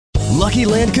Lucky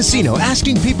Land Casino,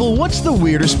 asking people, what's the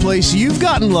weirdest place you've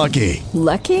gotten lucky?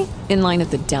 Lucky? In line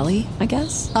at the deli, I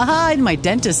guess? Aha, in my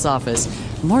dentist's office.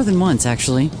 More than once,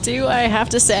 actually. Do I have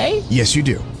to say? Yes, you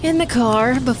do. In the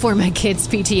car before my kids'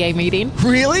 PTA meeting.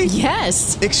 Really?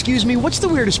 Yes. Excuse me, what's the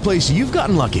weirdest place you've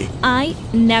gotten lucky? I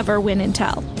never win and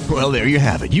tell. Well, there you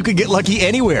have it. You can get lucky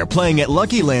anywhere, playing at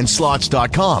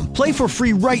LuckyLandSlots.com. Play for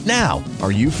free right now.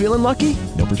 Are you feeling lucky?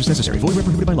 No purchase necessary. Void where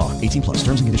prohibited by law. 18 plus.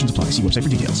 Terms and conditions apply. See website for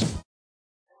details.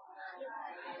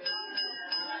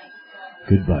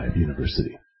 Goodbye,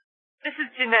 University. This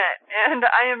is Jeanette, and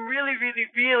I am really, really,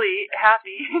 really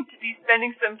happy to be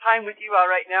spending some time with you all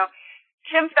right now.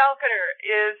 Kim Falconer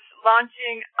is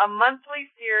launching a monthly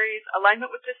series,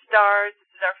 Alignment with the Stars. This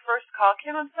is our first call.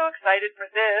 Kim, I'm so excited for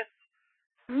this.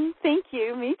 Thank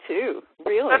you. Me too.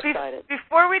 Really excited.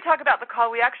 Before we talk about the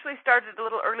call, we actually started a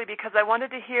little early because I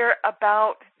wanted to hear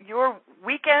about your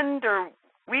weekend or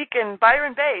week in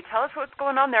Byron Bay. Tell us what's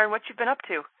going on there and what you've been up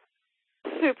to.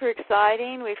 Super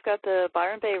exciting. We've got the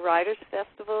Byron Bay Writers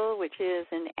Festival, which is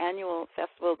an annual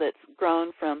festival that's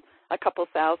grown from a couple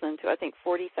thousand to, I think,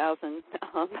 40,000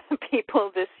 people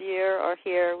this year are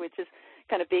here, which is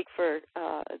kind of big for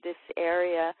this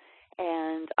area.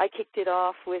 And I kicked it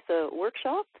off with a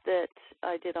workshop that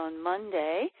I did on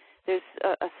Monday. There's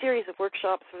a series of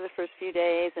workshops for the first few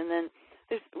days, and then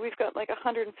we've got like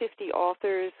 150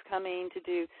 authors coming to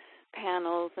do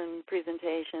panels and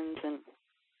presentations, and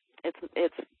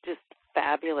it's just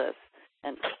fabulous.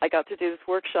 And I got to do this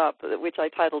workshop, which I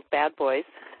titled Bad Boys,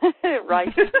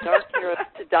 Writing Dark Heroes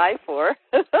to Die For.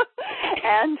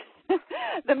 And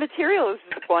the material is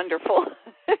just wonderful.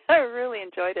 I really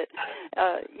enjoyed it.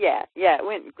 Yeah, it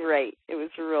went great. It was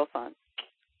real fun.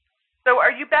 So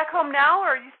are you back home now, or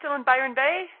are you still in Byron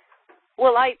Bay?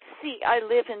 Well, I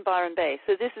live in Byron Bay,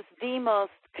 so this is the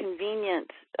most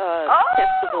convenient festival in the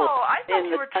country. Oh, I thought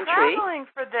you were traveling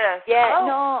for this. Yeah,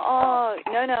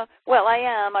 no. Well, I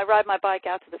am. I ride my bike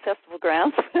out to the festival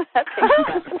grounds. That takes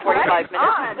about 45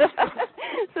 minutes.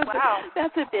 So wow.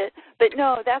 That's a bit. But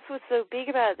no, that's what's so big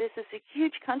about it. This is a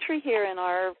huge country here in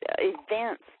our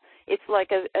events. It's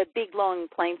like a big, long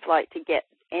plane flight to get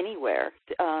anywhere.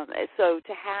 So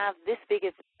to have this big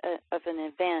of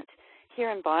an event here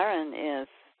in Byron is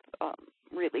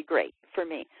really great for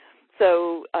me.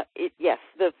 So, yes,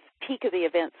 the peak of the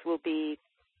events will be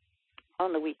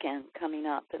on the weekend coming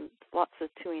up, and lots of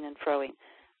toing and froing.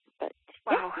 But,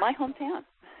 wow. Yeah, my hometown.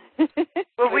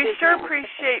 Well, we sure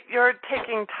appreciate your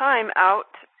taking time out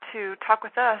to talk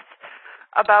with us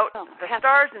about the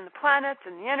stars and the planets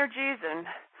and the energies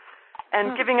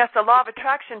and giving us a law of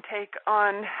attraction take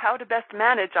on how to best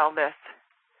manage all this.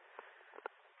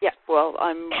 Yeah, well,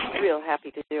 I'm real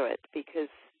happy to do it because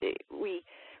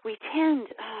we tend,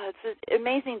 it's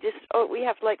amazing, we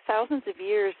have like thousands of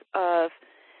years of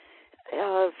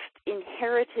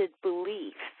inherited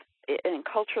belief and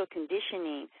cultural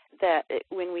conditioning that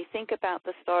when we think about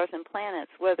the stars and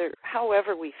planets,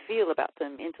 however we feel about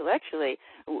them intellectually,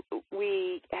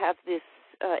 we have this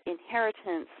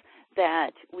inheritance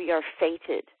that we are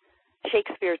fated.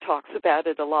 Shakespeare talks about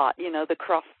it a lot, the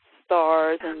crossed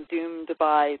stars and doomed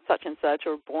by such and such,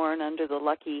 or born under the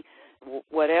lucky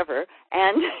whatever.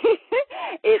 And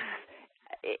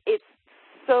it's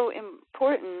so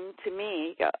important to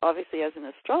me, obviously as an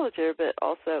astrologer, but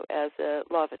also as a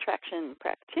law of attraction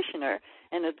practitioner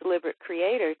and a deliberate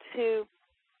creator, to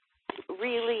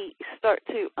really start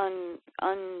to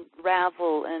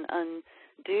unravel and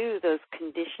undo those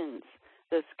conditions,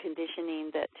 this conditioning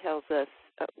that tells us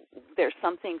there's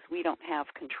some things we don't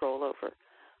have control over.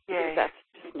 Because that's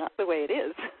just not the way it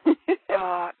is.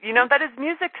 That is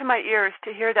music to my ears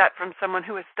to hear that from someone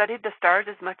who has studied the stars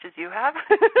as much as you have.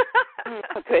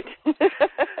 Good.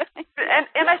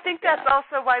 and I think that's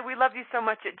also why we love you so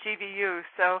much at GVU.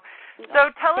 So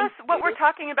tell us what we're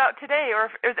talking about today, or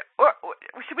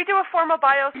should we do a formal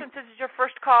bio since this is your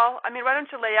first call? I mean, why don't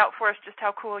you lay out for us just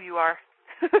how cool you are?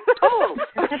 Oh,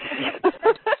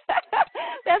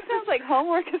 that sounds like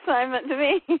homework assignment to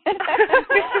me.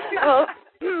 Well,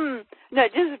 no,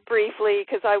 just briefly,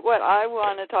 because what I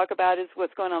want to talk about is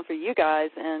what's going on for you guys,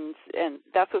 and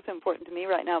that's what's important to me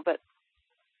right now. But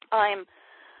I'm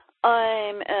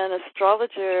an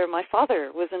astrologer. My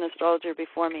father was an astrologer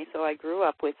before me, so I grew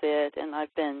up with it, and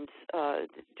I've been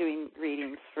doing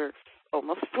readings for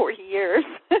almost 40 years.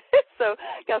 So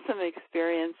got some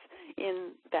experience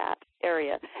in that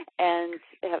area and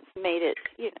have made it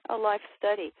a life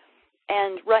study.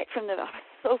 And right from I was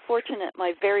so fortunate,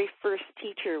 my very first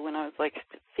teacher when I was like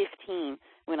 15,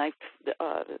 when I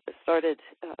started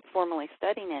formally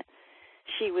studying it,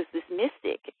 she was this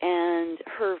mystic, and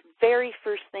her very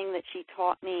first thing that she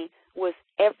taught me was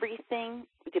everything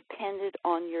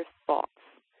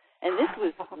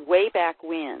back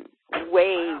when,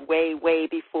 way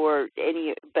before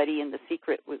anybody in The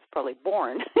Secret was probably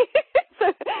born. So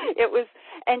it was,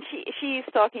 and she's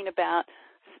talking about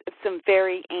some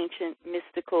very ancient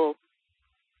mystical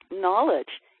knowledge.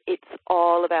 It's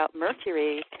all about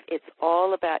Mercury. It's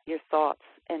all about your thoughts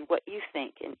and what you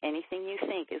think, and anything you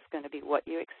think is going to be what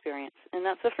you experience. And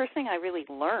that's the first thing I really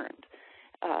learned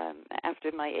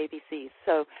after my ABCs.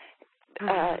 So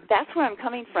that's where I'm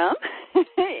coming from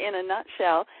in a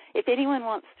nutshell. If anyone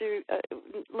wants to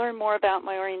learn more about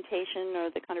my orientation or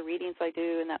the kind of readings I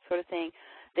do and that sort of thing,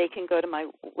 they can go to my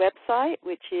website,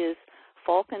 which is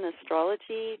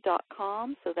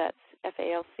falconastrology.com. So that's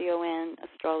FALCON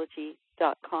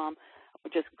astrology.com.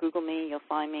 Just Google me, you'll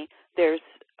find me. There's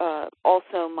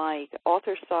also my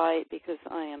author site, because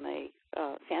I am a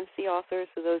fantasy author,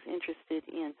 so those interested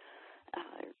in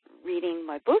reading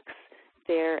my books,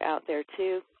 they're out there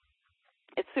too.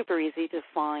 It's super easy to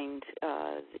find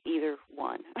either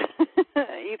one.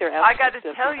 Either I got to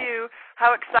tell you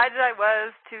how excited I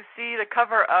was to see the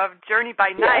cover of Journey by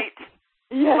Night.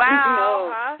 Yes,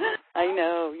 wow. I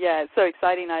know. Yeah, it's so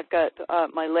exciting. I've got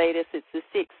my latest. It's the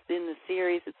 6th in the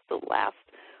series. It's the last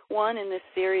one in this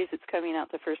series. It's coming out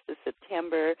the 1st of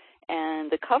September. And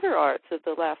the cover arts of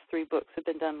the last 3 books have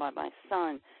been done by my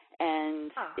son.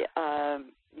 And,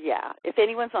 if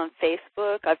anyone's on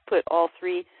Facebook, I've put all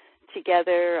 3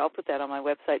 together. I'll put that on my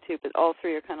website, too. But all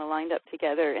 3 are kind of lined up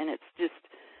together. And it's just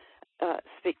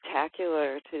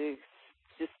spectacular to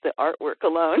just the artwork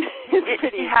alone. It's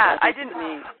pretty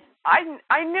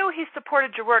I knew he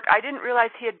supported your work. I didn't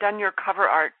realize he had done your cover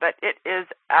art, but it is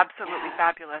absolutely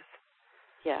fabulous.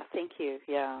 Yeah, thank you.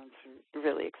 Yeah, it's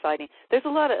really exciting. There's a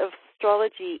lot of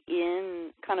astrology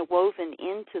kind of woven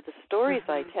into the stories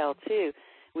I tell too,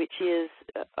 which is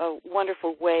a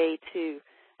wonderful way to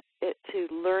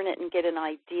learn it and get an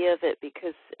idea of it,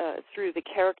 because through the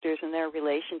characters and their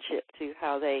relationship to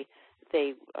how they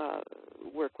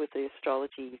work with the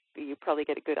astrology, you probably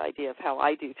get a good idea of how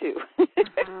I do too.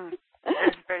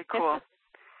 That's very cool.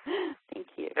 Thank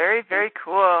you. Very, very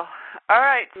cool. All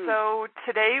right, so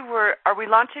today are we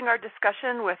launching our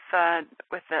discussion with the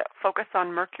focus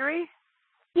on Mercury?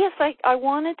 Yes, I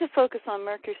wanted to focus on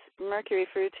Mercury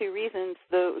for 2 reasons.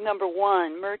 The number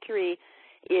one, Mercury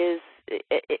is,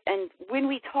 and when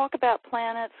we talk about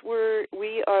planets,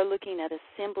 we are looking at a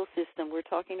symbol system. We're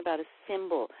talking about a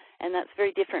symbol, and that's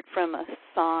very different from a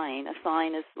sign. A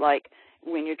sign is like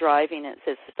when you're driving, it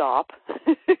says stop.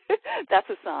 That's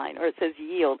a sign, or it says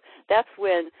yield. That's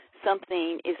when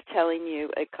something is telling you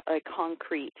a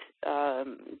concrete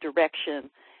direction.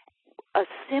 A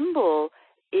symbol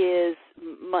is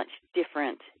much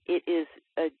different. It is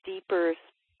a deeper,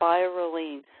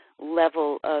 spiraling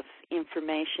level of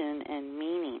information and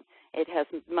meaning. It has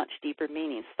much deeper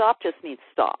meaning. Stop just means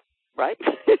stop, right?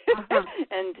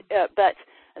 And but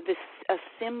a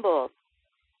symbol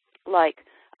like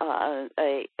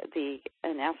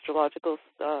an astrological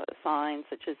sign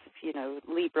such as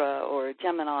Libra or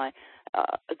Gemini,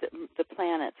 the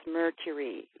planets,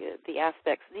 Mercury, the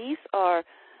aspects. These are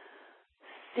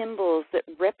symbols that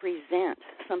represent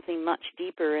something much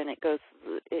deeper, and it goes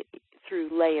through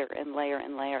layer and layer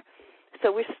and layer.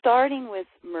 So we're starting with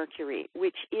Mercury,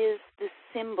 which is the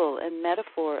symbol and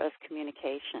metaphor of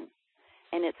communication,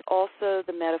 and it's also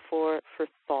the metaphor for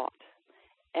thought.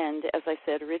 And as I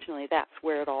said originally, that's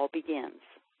where it all begins,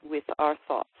 with our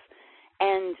thoughts.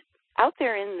 And out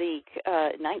there in the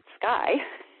night sky,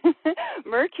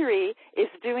 Mercury is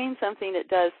doing something it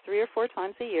does 3 or 4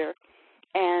 times a year,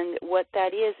 and what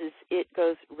that is it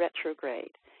goes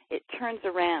retrograde. It turns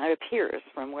around, it appears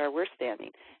from where we're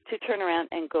standing, to turn around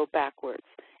and go backwards.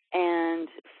 And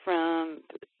from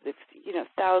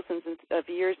thousands of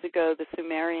years ago, the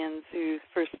Sumerians who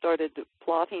first started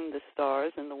plotting the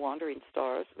stars and the wandering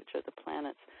stars, which are the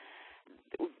planets,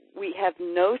 we have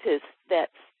noticed that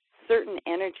certain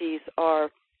energies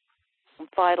are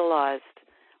vitalized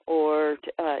or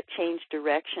change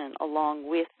direction along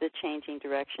with the changing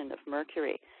direction of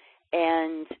Mercury.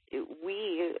 And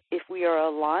if we are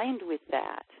aligned with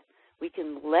that, we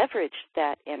can leverage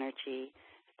that energy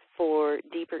for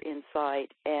deeper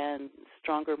insight and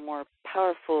stronger, more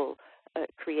powerful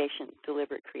creation,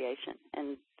 deliberate creation.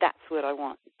 And that's what I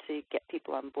want to get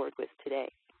people on board with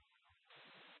today.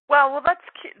 Well,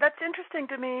 that's interesting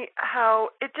to me how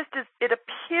it just is. It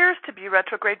appears to be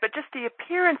retrograde, but just the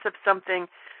appearance of something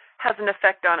has an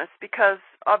effect on us, because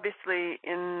obviously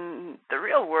in the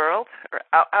real world, or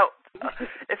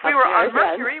if we were on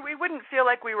Mercury, we wouldn't feel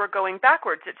like we were going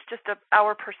backwards. It's just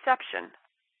our perception.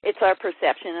 It's our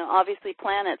perception, and obviously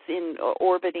planets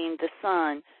orbiting the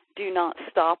sun do not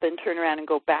stop and turn around and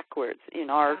go backwards in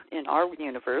our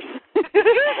universe.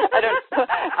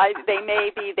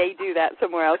 They do that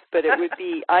somewhere else, but it would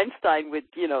be Einstein would,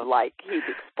 like he'd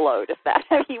explode if that.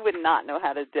 He would not know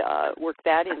how to work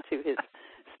that into his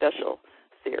special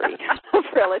theory of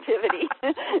relativity.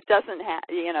 It doesn't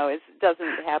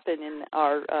happen in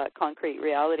our concrete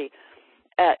reality.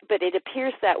 But it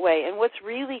appears that way. And what's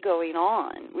really going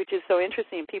on, which is so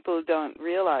interesting, people don't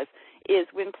realize, is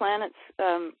when planets,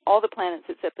 all the planets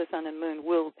except the sun and moon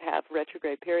will have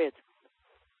retrograde periods.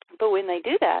 But when they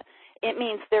do that, it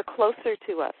means they're closer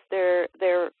to us. They're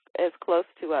as close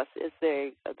to us as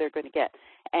they're going to get.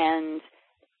 And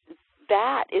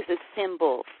that is a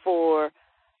symbol for,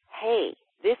 hey,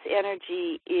 this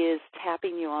energy is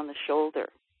tapping you on the shoulder.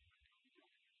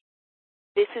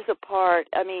 This is a part,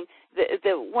 the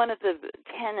one of the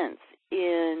tenets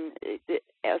in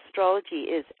astrology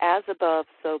is as above,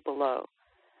 so below.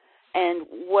 And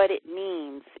what it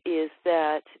means is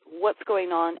that what's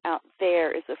going on out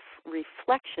there is a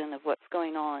reflection of what's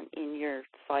going on in your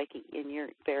psyche, in your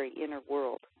very inner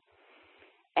world.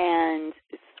 And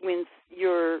when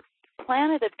your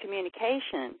planet of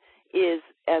communication is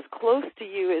as close to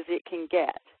you as it can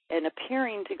get and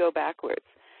appearing to go backwards,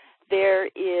 there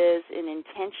is an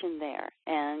intention there,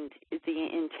 and the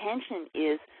intention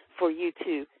is for you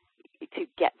to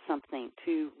get something,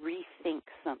 to rethink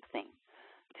something,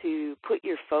 to put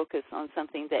your focus on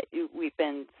something that we've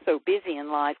been so busy in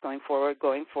life going forward,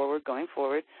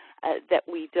 that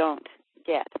we don't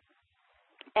get.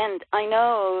 And I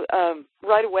know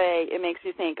right away it makes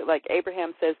you think, like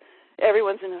Abraham says,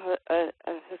 everyone's a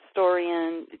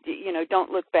historian,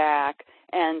 don't look back,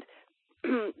 and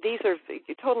these are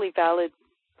totally valid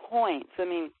points.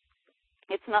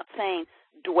 It's not saying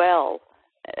dwell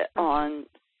on,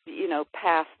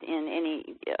 past in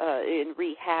any, in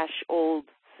rehash old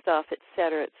stuff, et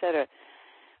cetera, et cetera.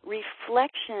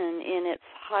 Reflection in its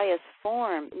highest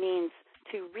form means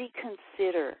to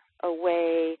reconsider a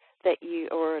way that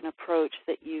or an approach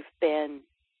that you've been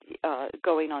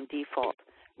going on default.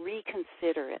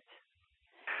 Reconsider it.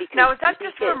 Because now, is that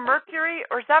just for Mercury,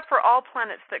 or is that for all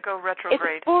planets that go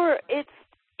retrograde? It's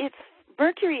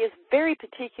Mercury is very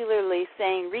particularly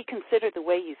saying reconsider the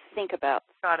way you think about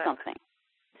something.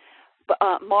 But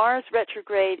Mars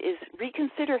retrograde is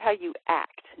reconsider how you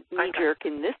act, knee-jerk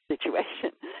in this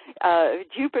situation.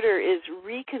 Jupiter is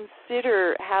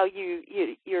reconsider how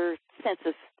your sense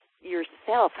of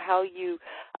yourself, how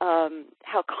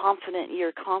confident,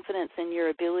 your confidence in your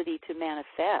ability to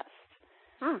manifest.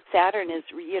 Saturn is,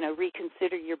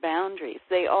 reconsider your boundaries.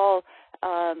 They all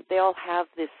have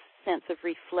this sense of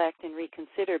reflect and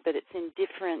reconsider, but it's in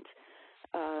different.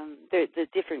 The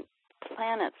different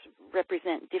planets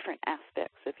represent different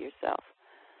aspects of yourself.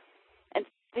 And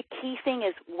the key thing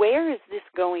is, where is this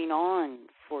going on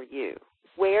for you?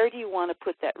 Where do you want to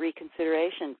put that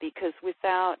reconsideration? Because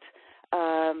without,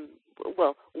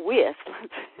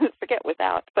 let's forget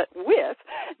without, but with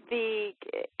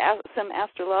some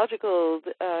astrological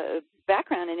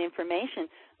background and information,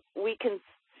 we can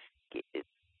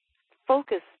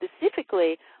focus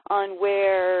specifically on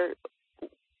where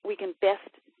we can best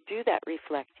do that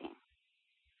reflecting.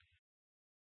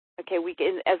 Okay, we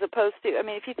can, as opposed to,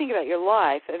 if you think about your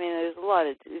life, there's a lot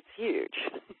of, it's huge.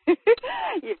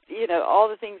 All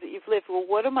the things that you've lived. Well,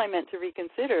 what am I meant to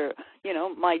reconsider?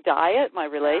 My diet, my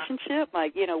relationship,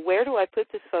 where do I put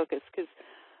this focus? Because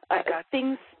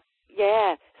things,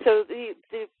 So the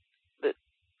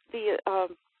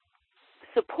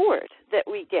support that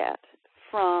we get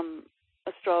from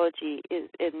astrology is,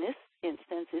 in this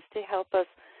instance, is to help us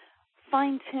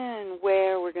fine-tune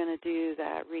where we're going to do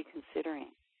that reconsidering.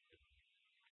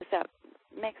 Does that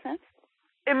make sense?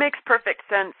 It makes perfect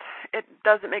sense. It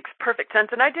does. It makes perfect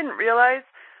sense. And I didn't realize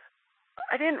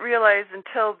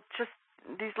until just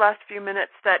these last few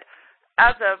minutes that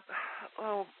as a,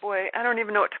 I don't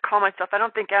even know what to call myself. I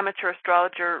don't think amateur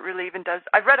astrologer really even does.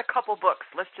 I've read a couple books.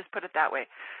 Let's just put it that way.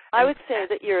 I would say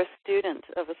that you're a student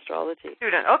of astrology.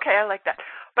 Student. Okay, I like that.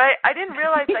 But I didn't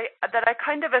realize that I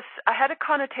had a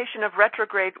connotation of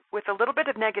retrograde with a little bit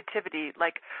of negativity,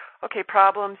 like, okay,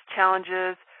 problems,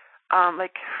 challenges,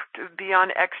 like to be on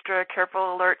extra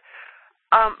careful alert.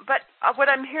 But what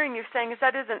I'm hearing you saying is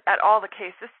that isn't at all the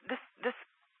case.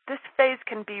 This phase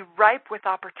can be ripe with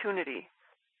opportunity.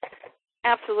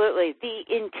 Absolutely. The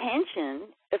intention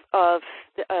of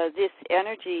this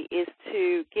energy is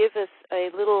to give us a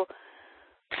little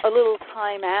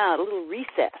time out, a little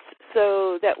recess,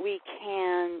 so that we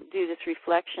can do this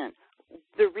reflection.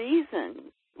 The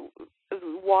reason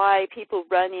why people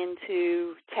run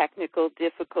into technical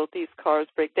difficulties, cars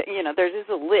break down. There's just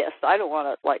a list. I don't want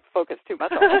to, focus too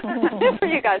much on this for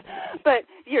you guys. But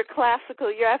you're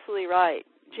absolutely right,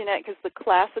 Jeanette, because the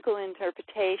classical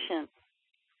interpretation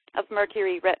of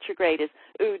Mercury retrograde is,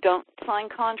 don't sign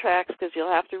contracts because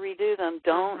you'll have to redo them.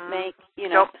 Don't make,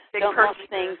 don't launch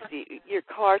things. Your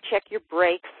car, check your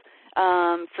brakes.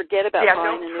 Forget about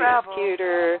buying a new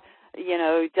computer.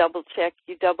 Double check,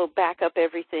 you double back up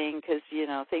everything because,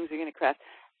 things are going to crash.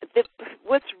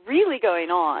 What's really going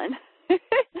on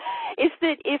is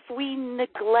that if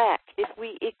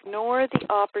we ignore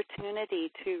the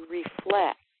opportunity to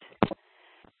reflect,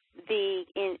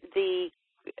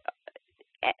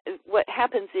 what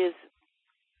happens is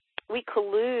we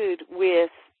collude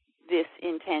with this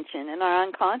intention, and our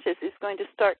unconscious is going to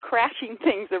start crashing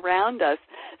things around us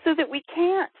so that we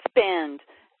can't spend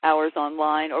hours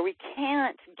online, or we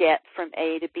can't get from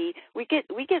A to B. We get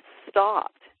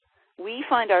stopped. We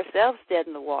find ourselves dead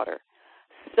in the water.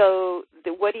 So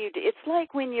what do you do? It's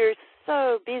like when you're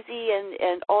so busy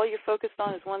and all you're focused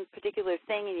on is one particular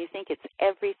thing, and you think it's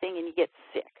everything, and you get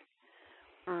sick.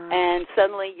 And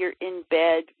suddenly you're in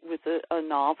bed with a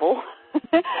novel,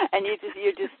 and you're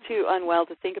just too unwell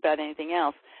to think about anything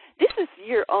else. This is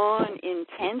your own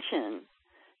intention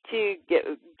to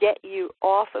get you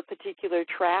off a particular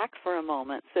track for a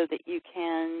moment so that you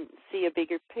can see a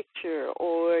bigger picture,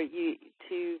 or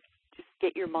to just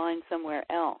get your mind somewhere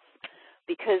else.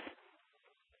 Because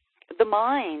the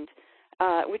mind,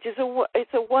 which is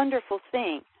it's a wonderful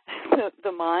thing,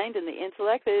 the mind and the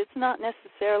intellect, it's not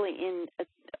necessarily in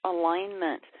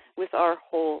alignment with our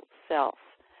whole self.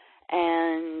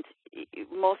 And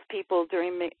most people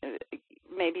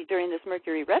maybe during this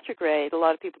Mercury retrograde, a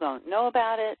lot of people don't know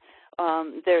about it.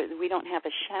 We don't have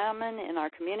a shaman in our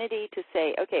community to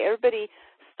say, okay, everybody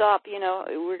stop,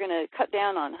 we're going to cut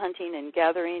down on hunting and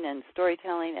gathering and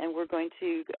storytelling, and we're going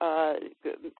to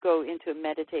go into a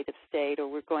meditative state, or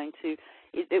we're going to,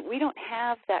 we don't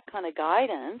have that kind of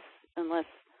guidance unless,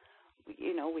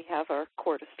 we have our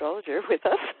court astrologer with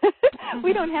us.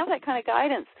 We don't have that kind of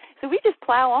guidance. So we just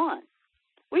plow on.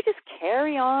 We just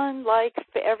carry on like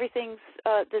everything's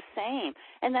the same.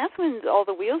 And that's when all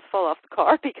the wheels fall off the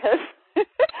car because,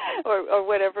 or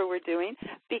whatever we're doing,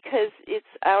 because it's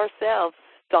ourselves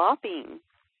stopping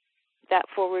that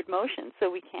forward motion so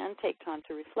we can take time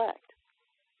to reflect.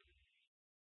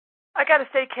 I got to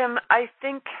say, Kim, I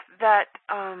think that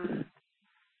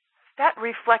that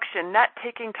reflection, that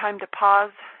taking time to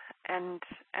pause and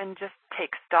just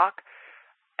take stock,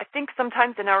 I think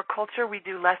sometimes in our culture we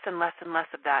do less and less and less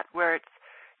of that, where it's,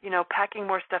 packing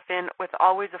more stuff in with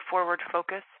always a forward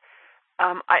focus.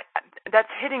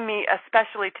 That's hitting me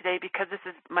especially today because this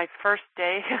is my first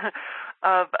day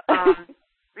of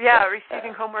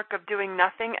receiving homework of doing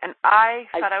nothing, and I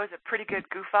thought I was a pretty good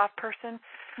goof-off person.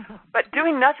 But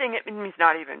doing nothing, it means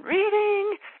not even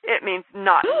reading. It means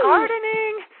not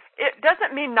gardening. It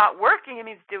doesn't mean not working. It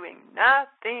means doing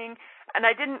nothing. And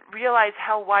I didn't realize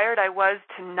how wired I was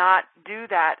to not do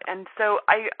that. And so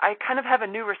I kind of have a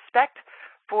new respect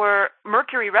for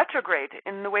Mercury retrograde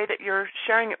in the way that you're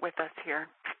sharing it with us here.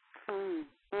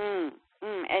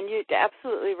 And you're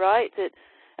absolutely right that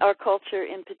our culture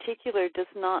in particular does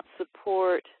not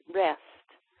support rest.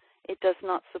 It does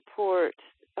not support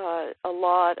a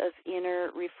lot of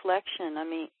inner reflection. I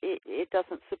mean, it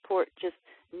doesn't support just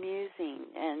musing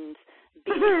and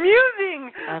being...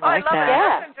 Musing! I love it.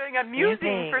 Yeah. I'm doing a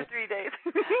musing for 3 days.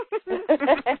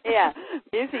 Yeah,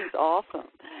 musing's awesome.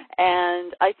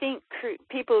 And I think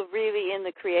people really in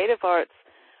the creative arts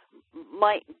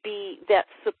might be that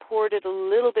supported a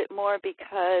little bit more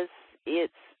because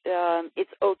it's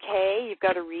okay. You've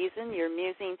got a reason. You're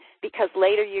musing because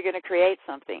later you're going to create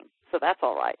something. So that's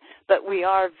all right. But we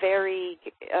are very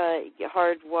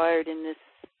hardwired in this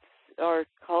our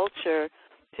culture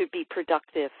to be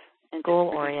productive and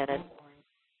goal-oriented.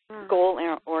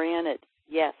 Goal-oriented.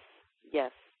 Yes,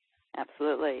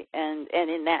 absolutely. And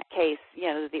in that case,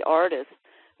 the artist,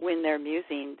 when they're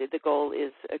musing, the goal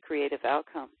is a creative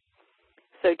outcome.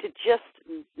 So to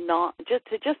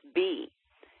just be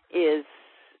is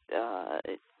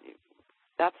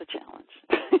that's a challenge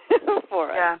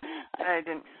for us.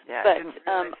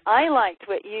 I liked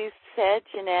what you said,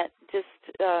 Jeanette, just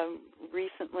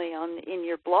recently in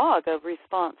your blog, a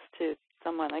response to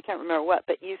someone, I can't remember what,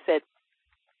 but you said,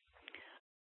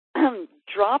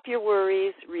 drop your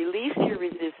worries, release your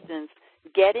resistance,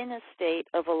 get in a state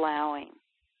of allowing.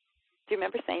 Do you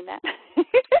remember saying that?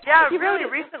 Yeah, really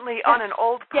recently on an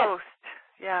old post.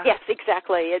 Yeah. Yes,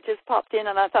 exactly. It just popped in,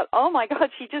 and I thought, oh, my God,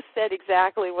 she just said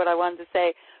exactly what I wanted to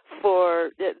say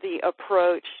for the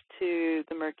approach to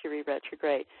the Mercury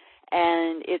retrograde.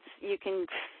 And you can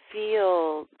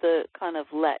feel the kind of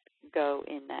let go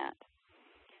in that.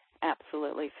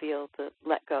 Absolutely feel the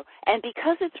let go. And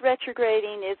because it's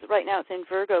retrograding, right now it's in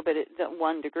Virgo, but it's at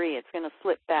 1 degree. It's going to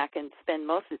slip back and spend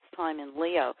most of its time in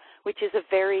Leo, which is a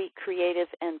very creative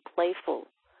and playful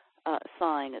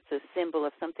sign. It's a symbol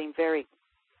of something very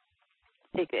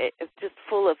just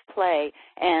full of play.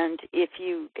 And if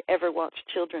you ever watch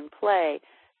children play,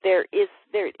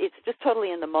 it's just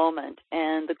totally in the moment,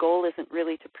 and the goal isn't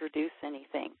really to produce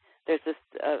anything. There's this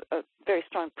a very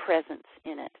strong presence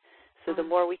in it. So the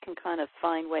more we can kind of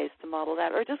find ways to model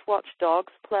that, or just watch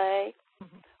dogs play,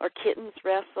 or kittens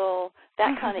wrestle,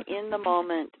 that kind of in the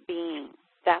moment being,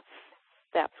 that's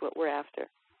what we're after.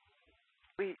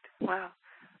 Sweet. Wow.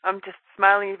 I'm just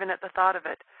smiling even at the thought of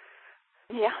it.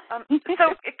 Yeah.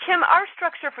 So, Kim, our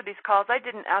structure for these calls, I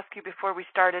didn't ask you before we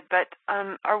started, but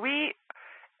are we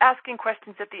asking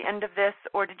questions at the end of this,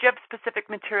 or did you have specific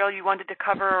material you wanted to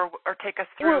cover or take us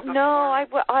through? Well, no,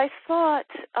 I thought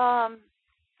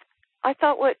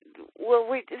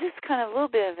this is kind of a little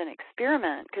bit of an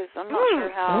experiment, because I'm not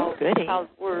sure how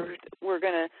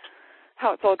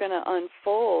it's all gonna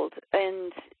unfold,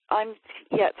 and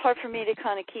it's hard for me to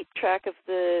kind of keep track of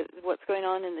what's going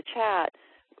on in the chat.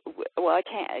 Well, I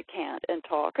can't and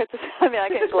talk. I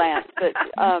can glance, but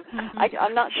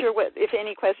I'm not sure if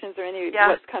any questions or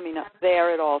what's coming up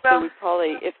there at all. Well, so we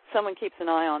probably, if someone keeps an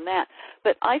eye on that.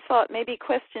 But I thought maybe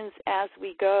questions as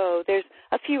we go. There's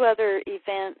a few other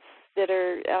events that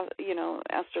are,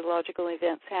 astrological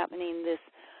events happening this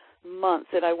month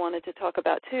that I wanted to talk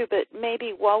about too. But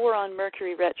maybe while we're on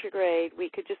Mercury retrograde, we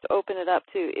could just open it up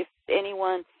to if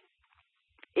anyone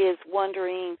is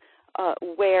wondering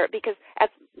where, because as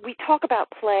we talk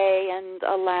about play and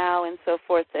allow and so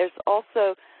forth, there's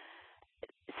also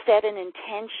set an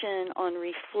intention on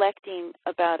reflecting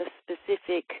about a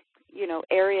specific,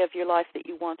 area of your life that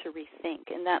you want to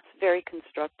rethink, and that's very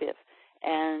constructive.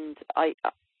 And I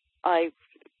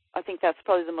think that's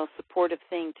probably the most supportive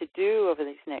thing to do over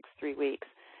these next 3 weeks.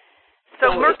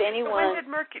 So if anyone,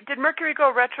 did Mercury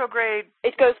go retrograde?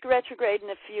 It goes retrograde in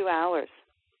a few hours.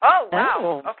 Oh,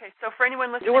 wow. Okay, so for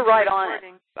anyone listening, we're right on it.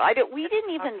 We didn't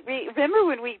even remember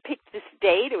when we picked this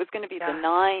date. It was going to be the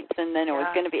 9th, and then it was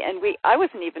going to be, and I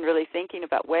wasn't even really thinking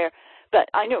about where, but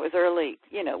I knew it was early.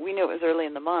 We knew it was early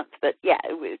in the month, but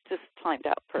it was just timed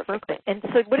out perfectly. And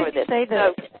so, what did you say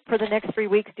for the next 3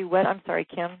 weeks? Do what? I'm sorry,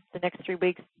 Kim. The next 3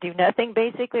 weeks, do nothing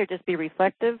basically, or just be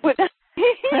reflective?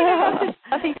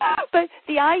 Nothing. But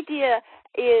the idea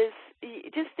is,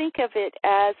 just think of it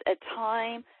as a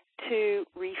time to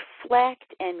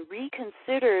reflect and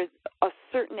reconsider a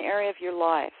certain area of your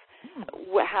life,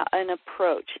 an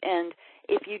approach. And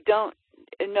if you don't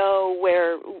know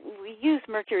where, we use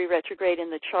Mercury retrograde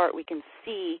in the chart, we can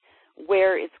see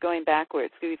where it's going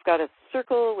backwards. We've got a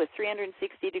circle with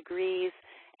 360 degrees,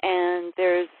 and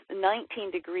there's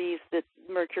 19 degrees that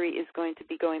Mercury is going to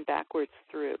be going backwards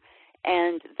through.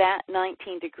 And that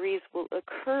 19 degrees will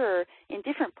occur in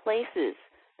different places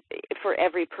for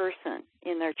every person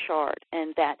in their chart,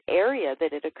 and that area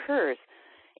that it occurs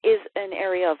is an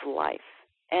area of life.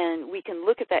 And we can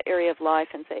look at that area of life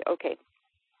and say, okay,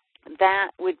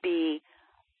 that would be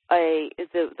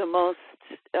the most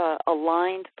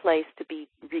aligned place to be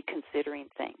reconsidering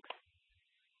things.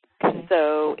 Okay.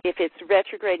 So if it's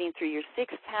retrograding through your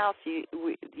 6th house,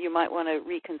 you might want to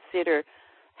reconsider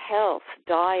health,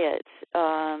 diet,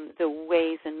 the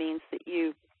ways and means that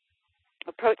you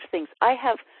approach things.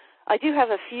 I do have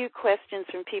a few questions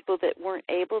from people that weren't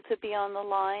able to be on the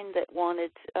line that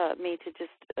wanted me to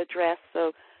just address,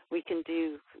 so we can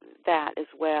do that as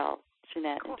well,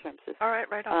 Jeanette, cool. In terms of. All right,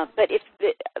 right on. But if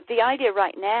the idea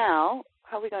right now,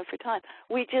 how are we going for time?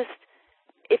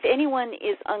 If anyone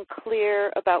is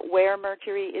unclear about where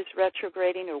Mercury is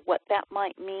retrograding or what that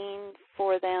might mean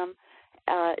for them,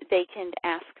 they can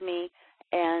ask me,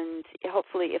 and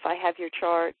hopefully if I have your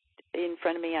chart in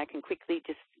front of me, I can quickly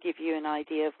just give you an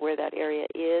idea of where that area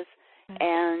is.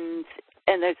 Mm-hmm.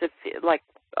 And there's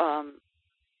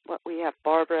what we have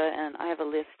Barbara, and I have a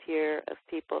list here of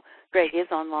people. Greg is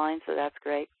online, so that's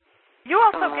great. You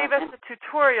also gave us a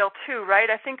tutorial too, right?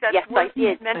 I think that's worth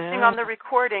mentioning on the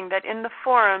recording, that in the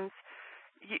forums,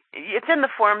 it's in the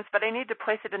forums, but I need to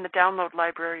place it in the download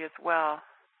library as well.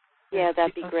 Yeah,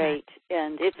 that'd be great,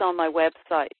 and it's on my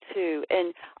website too.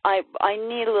 And I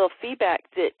need a little feedback.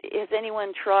 Has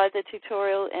anyone tried the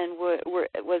tutorial and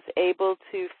was able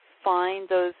to find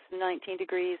those 19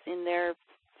 degrees in their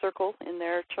circle, in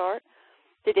their chart?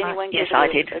 Did anyone give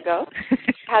it a go?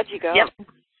 How'd you go? Yep.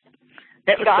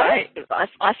 That was great.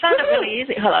 I found it really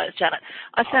easy. Hello, it's Janet.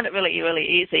 I found it really, really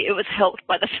easy. It was helped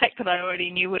by the fact that I already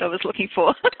knew what I was looking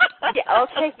for. Yeah,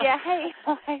 okay, yeah, hey.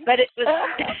 But it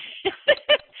was,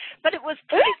 but it was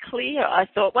pretty clear, I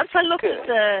thought. Once I looked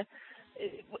at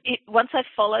once I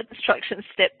followed instructions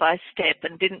step by step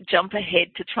and didn't jump ahead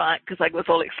to try it because I was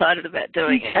all excited about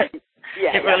doing it,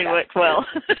 it really worked well.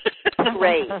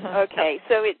 Great. Okay,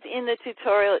 so it's in the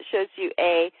tutorial. It shows you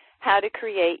how to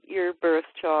create your birth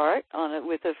chart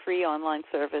with a free online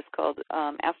service called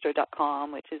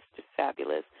astro.com, which is just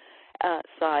fabulous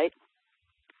site.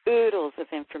 Oodles of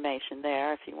information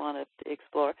there if you want to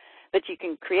explore. But you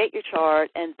can create your chart,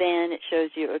 and then it shows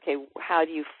you, okay, how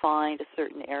do you find a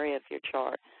certain area of your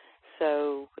chart.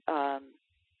 So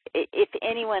if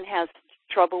anyone has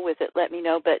trouble with it, let me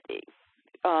know, but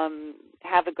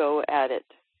have a go at it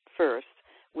first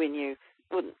when you,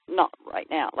 well, not right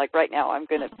now. Like right now I'm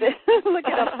going to look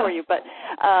it up for you. But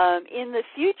in the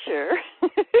future,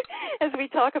 as we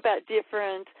talk about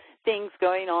different things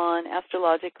going on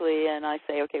astrologically, and I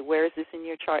say, okay, where is this in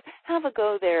your chart? Have a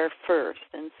go there first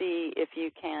and see if you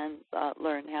can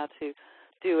learn how to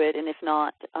do it. And if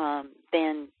not,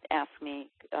 then ask me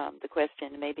the question,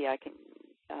 and maybe I can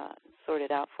sort it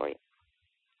out for you,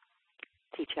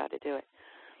 teach you how to do it.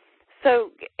 So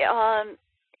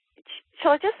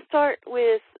shall I just start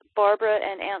with Barbara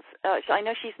and answer? I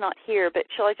know she's not here, but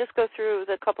shall I just go through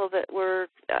the couple that we're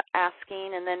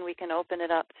asking, and then we can open it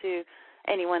up to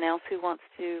anyone else who wants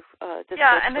to discuss?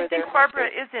 Yeah, and I think Barbara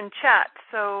is in chat,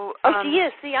 so... Oh, she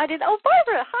is. See, I didn't... Oh,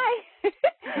 Barbara, hi!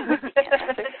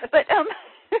 But,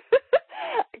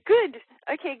 good.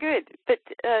 Okay, good. But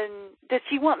does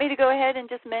she want me to go ahead and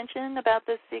just mention about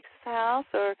the 6th house?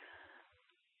 Or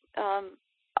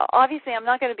obviously, I'm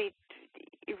not going to be...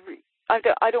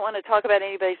 I don't want to talk about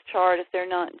anybody's chart if they're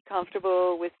not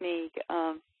comfortable with me...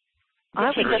 I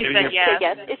would say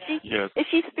yes. Is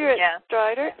she spirit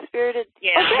strider? Spirited?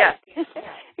 Yeah. Okay. Yeah.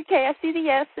 Okay, I see the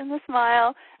yes and the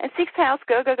smile. And 6th house,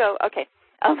 go, go, go. Okay.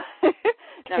 Now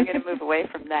I'm going to move away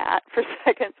from that for a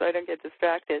second so I don't get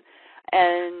distracted.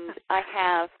 And I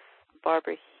have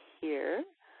Barbara here.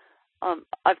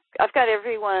 I've got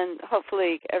everyone,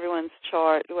 hopefully everyone's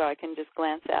chart where I can just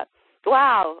glance at.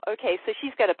 Wow. Okay, so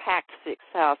she's got a packed 6th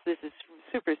house. This is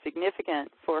super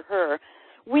significant for her.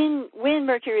 When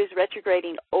Mercury is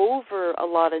retrograding over a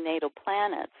lot of natal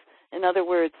planets, in other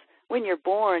words, when you're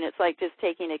born, it's like just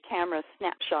taking a camera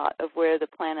snapshot of where the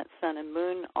planets, sun, and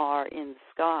moon are in the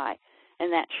sky.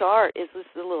 And that chart is just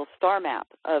a little star map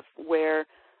of where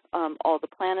all the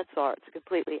planets are. It's a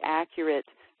completely accurate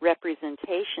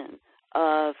representation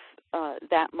of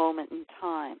that moment in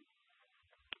time.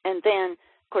 And then,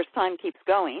 of course, time keeps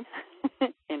going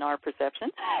in our perception,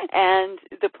 and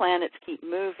the planets keep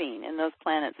moving, and those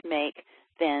planets make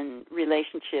then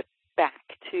relationship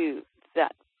back to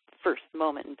that first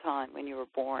moment in time when you were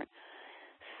born.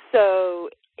 So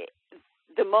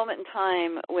the moment in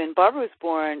time when Barbara was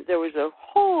born, there was a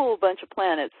whole bunch of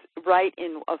planets right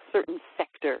in a certain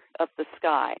sector of the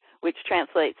sky, which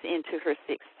translates into her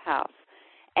 6th house.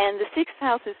 And the 6th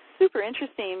house is super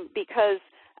interesting because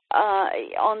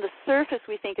on the surface,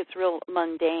 we think it's real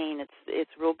mundane.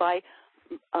 It's ruled by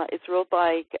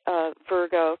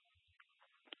Virgo.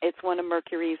 It's one of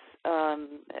Mercury's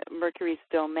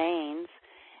domains,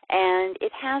 and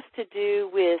it has to do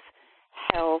with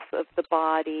health of the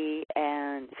body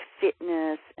and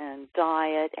fitness and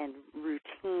diet and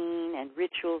routine and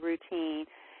ritual routine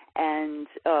and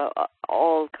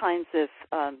all kinds of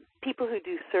people who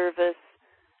do service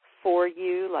for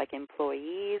you, like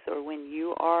employees, or when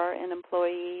you are an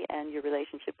employee and your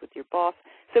relationship with your boss.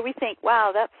 So we think, wow,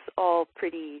 that's all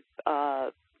pretty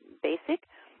basic.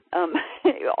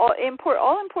 All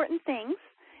important things.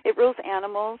 It rules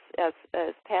animals as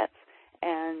pets,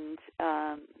 and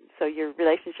so your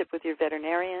relationship with your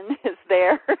veterinarian is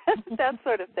there, that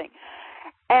sort of thing.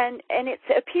 And it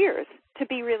appears to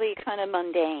be really kind of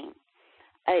mundane,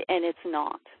 and it's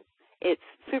not. It's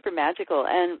super magical.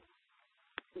 And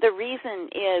the reason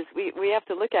is we have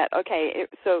to look at, okay,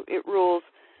 so it rules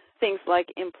things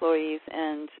like employees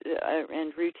and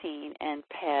routine and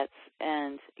pets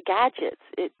and gadgets.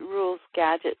 It rules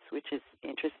gadgets, which is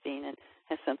interesting and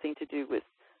has something to do with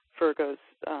Virgo's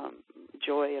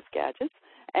joy of gadgets.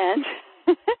 And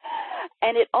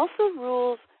and it also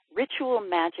rules ritual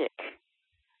magic.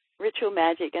 Ritual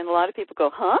magic, and a lot of people go,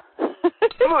 huh?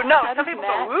 Ooh, no, some people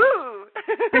go, woo.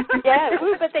 Yeah,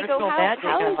 woo, but they go,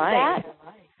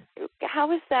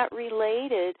 how is that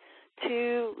related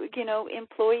to,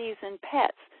 employees and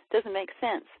pets? Doesn't make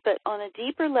sense. But on a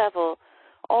deeper level,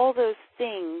 all those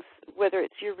things, whether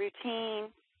it's your routine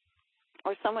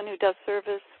or someone who does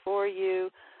service for you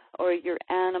or your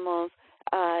animals.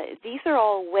 These are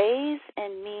all ways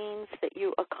and means that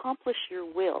you accomplish your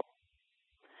will.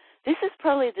 This is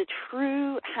probably the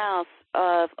true house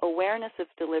of awareness of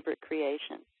deliberate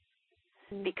creation,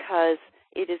 because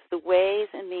it is the ways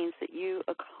and means that you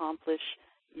accomplish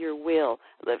your will.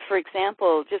 For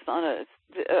example, just on a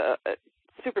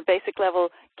super basic level,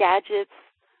 gadgets,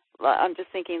 I'm just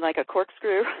thinking like a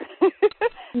corkscrew.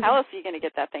 How else are you going to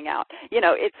get that thing out?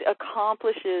 It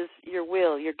accomplishes your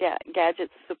will. Your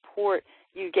gadgets support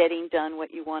you getting done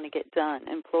what you want to get done.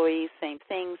 Employees, same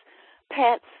things.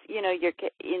 Pets,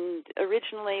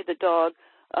 originally the dog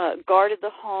guarded the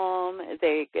home.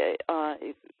 They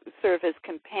serve as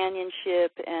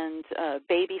companionship and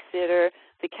babysitter.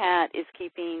 The cat is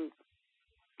keeping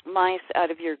mice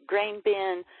out of your grain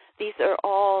bin. These are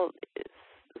all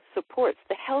supports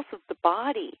the health of the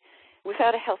body.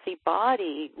 Without a healthy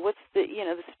body,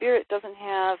 the spirit doesn't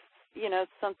have,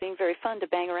 something very fun to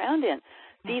bang around in.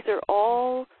 These are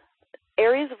all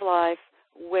areas of life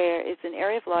where it's an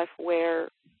area of life where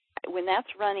when that's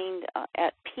running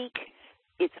at peak,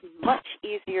 it's much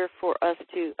easier for us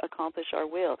to accomplish our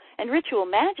will. And ritual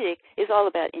magic is all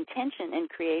about intention and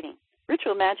creating.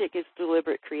 Ritual magic is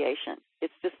deliberate creation.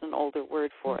 It's just an older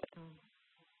word for it.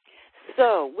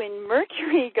 So when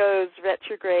Mercury goes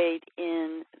retrograde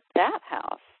in that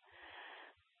house,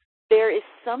 there is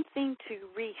something to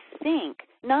rethink.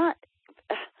 Not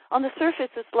on the surface,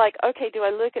 it's like, okay, do I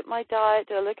look at my diet?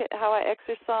 Do I look at how I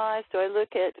exercise? Do I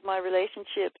look at my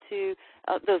relationship to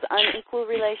those unequal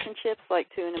relationships, like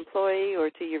to an employee or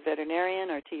to your veterinarian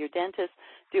or to your dentist?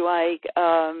 Do I,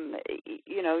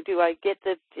 do I get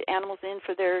the animals in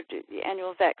for their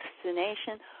annual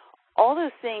vaccination? All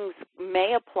those things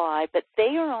may apply, but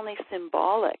they are only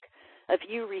symbolic of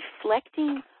you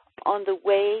reflecting on the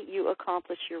way you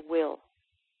accomplish your will.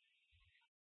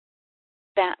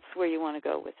 That's where you want to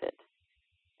go with it.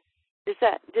 Does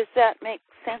that make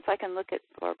sense? I can look at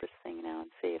Barbara's thing now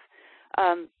and see if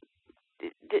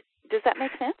does that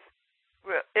make sense?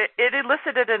 It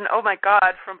elicited an "oh my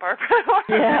God" from Barbara.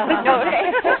 Yeah.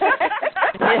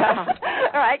 Yeah.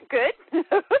 All right. Good.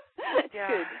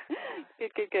 Yeah.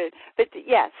 Good. But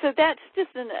yeah, so that's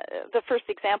just the first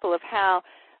example of how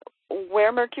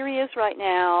where Mercury is right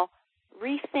now.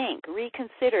 Rethink,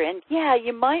 reconsider, and yeah,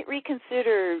 you might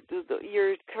reconsider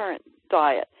your current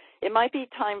diet. It might be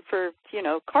time for,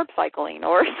 carb cycling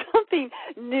or something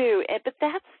new, but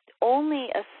that's only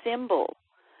a symbol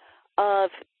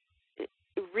of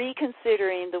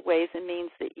reconsidering the ways and means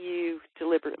that you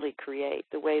deliberately create,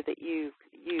 the way that you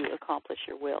accomplish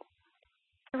your will.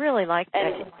 I really like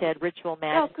that you said ritual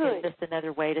magic is just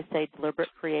another way to say deliberate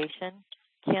creation.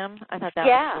 Kim, I thought that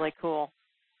was really cool.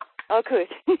 Oh, good.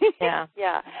 Yeah.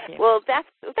 Yeah. Well, that's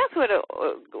what it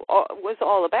was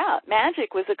all about.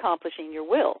 Magic was accomplishing your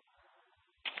will.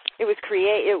 It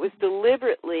was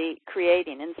deliberately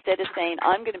creating. Instead of saying,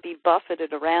 I'm going to be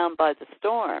buffeted around by the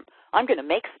storm, I'm going to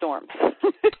make storms.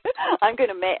 I'm going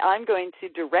to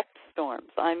direct storms.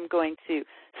 I'm going to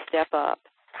step up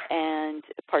and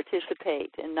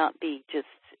participate and not be just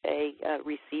a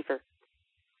receiver.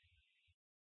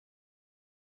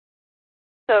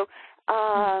 So,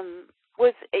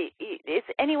 is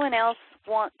anyone else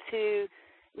want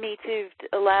me to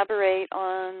elaborate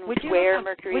on where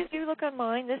Mercury is? Would you look on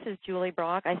mine? This is Julie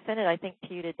Brock. I sent it, I think,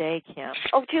 to you today, Kim.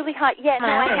 Oh, Julie, hi. Yeah, no,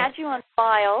 I had you on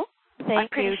file.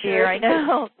 Thank you, dear. I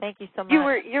know. Thank you so much.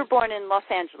 You're born in Los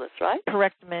Angeles, right?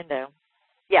 Correctamundo.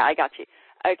 Yeah, I got you.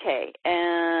 Okay,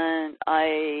 and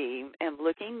I am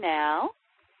looking now.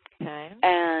 Okay.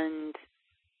 And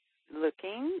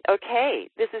looking. Okay,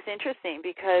 this is interesting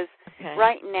because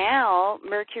right now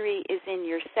Mercury is in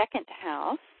your second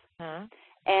house,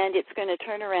 and it's going to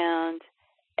turn around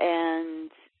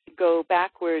and go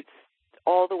backwards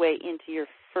all the way into your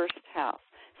first house.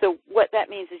 So what that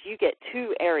means is you get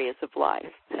two areas of life.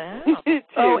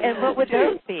 Oh, and what would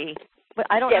those be? But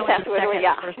I don't know. That's what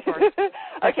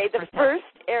okay, the first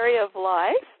area of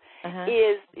life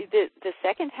is the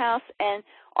second house, and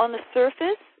on the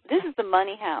surface, this is the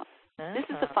money house. This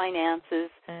is the finances,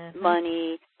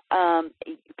 money,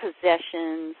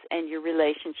 possessions, and your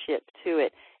relationship to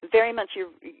it. Very much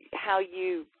how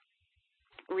you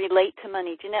relate to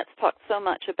money. Jeanette's talked so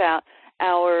much about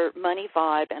our money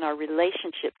vibe and our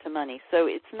relationship to money. So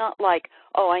it's not like,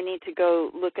 I need to go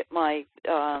look at my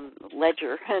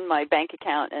ledger and my bank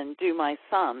account and do my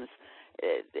sums.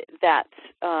 That's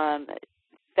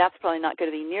probably not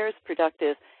going to be near as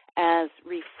productive as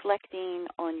reflecting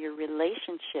on your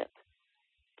relationship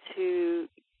to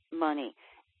money.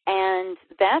 And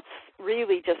that's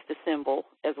really just a symbol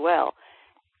as well.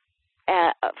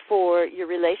 for your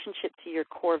relationship to your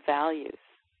core values.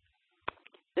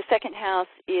 The second house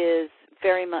is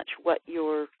very much what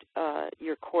your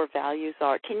core values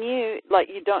are. Can you, like,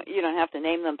 you don't have to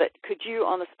name them, but could you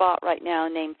on the spot right now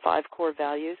name 5 core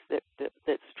values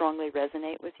that strongly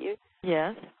resonate with you?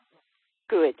 Yes.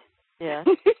 Good. Yeah.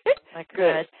 I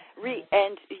could. Good.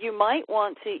 And you might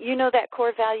want to, that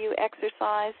core value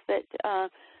exercise that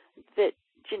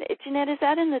Jeanette, is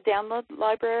that in the download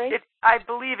library? I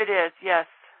believe it is, yes.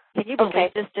 Can you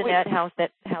believe this, Jeanette, how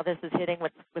this is hitting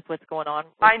with what's going on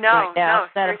I know, right now? no,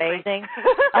 Isn't that seriously. amazing?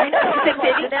 I know.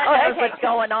 Jeanette knows what's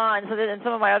going on, and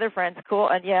some of my other friends, cool,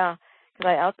 and yeah.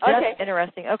 That's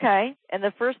interesting. Okay. And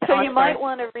the first So you might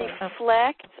want to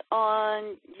reflect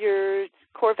on your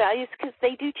core values because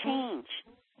they do change.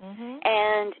 Mm-hmm.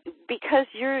 And because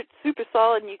you're super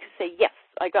solid and you can say, yes,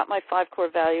 I got my 5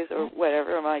 core values or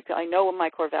whatever, I know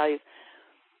my core values.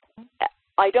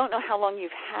 I don't know how long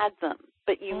you've had them,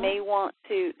 but you may want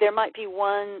to, there might be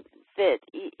one that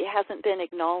hasn't been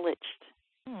acknowledged.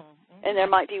 Mm-hmm. And there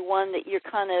might be one that you're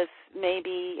kind of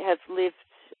maybe have lived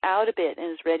out a bit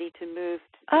and is ready to move,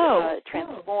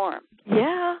 transform.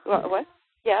 Yeah. What?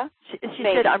 Yeah? She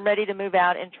said, I'm ready to move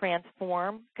out and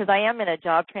transform because I am in a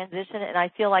job transition and I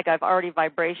feel like I've already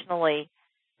vibrationally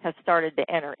have started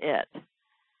to enter it.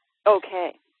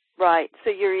 Okay. Right. So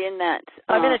you're in that.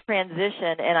 I'm in a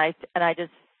transition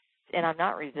and I'm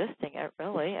not resisting it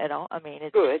really at all. I mean,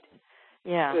 it's good.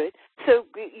 Yeah. Good. So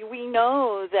we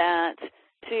know that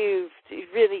to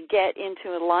really get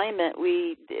into alignment,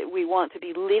 we want to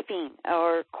be living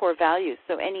our core values.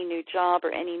 So any new job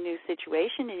or any new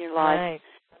situation in your life,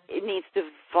 it needs to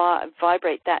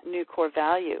vibrate that new core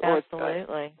value.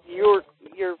 Absolutely. Or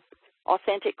your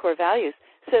authentic core values.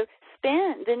 So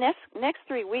spend the next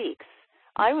 3 weeks.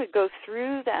 I would go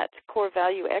through that core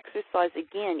value exercise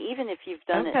again, even if you've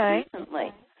done it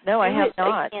recently. No, I have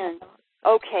not. Again.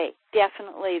 Okay,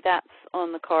 definitely that's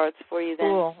on the cards for you then.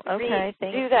 Cool. Okay,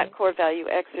 thank you. Do that core value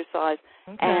exercise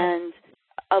and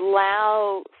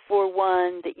allow for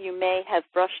one that you may have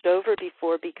brushed over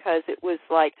before because it was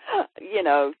like, you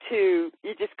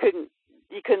just couldn't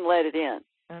let it in.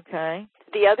 Okay.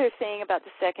 The other thing about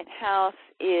the second house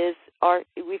is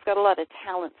we've got a lot of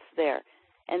talents there.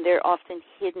 And they're often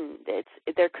hidden.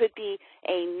 There could be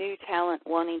a new talent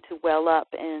wanting to well up,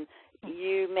 and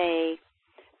you may.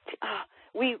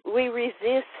 We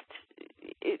resist.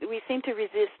 We seem to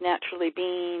resist naturally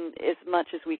being as much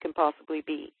as we can possibly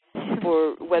be,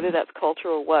 for whether that's culture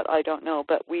or what, I don't know.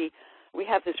 But we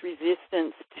have this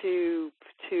resistance to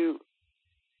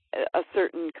a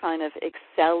certain kind of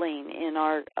excelling in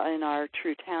our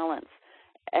true talents,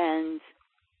 and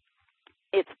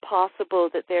it's possible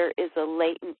that there is a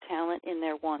latent talent in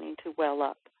there wanting to well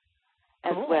up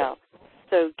as well.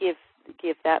 So give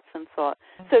that some thought.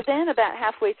 So then about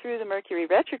halfway through the Mercury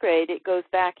retrograde, it goes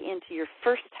back into your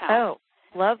first house. Oh,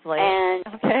 lovely. And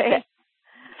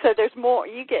so there's more.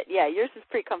 Yours is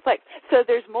pretty complex. So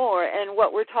there's more, and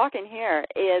what we're talking here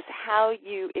is how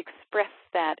you express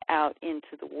that out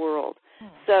into the world.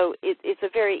 So it's a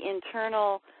very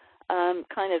internal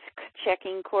kind of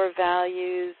checking core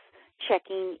values,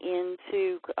 checking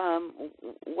into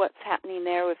what's happening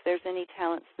there, if there's any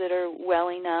talents that are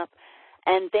welling up.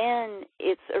 And then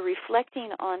it's a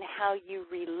reflecting on how you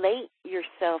relate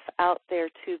yourself out there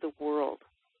to the world.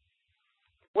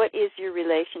 What is your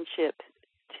relationship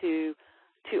to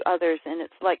others? And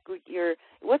it's like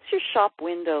what's your shop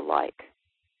window like?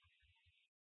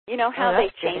 You know how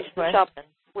they change the shop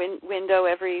window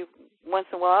every once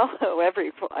in a while,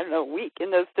 every week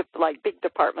in those big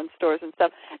department stores and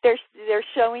stuff. They're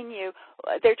showing you,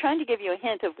 they're trying to give you a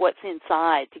hint of what's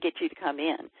inside to get you to come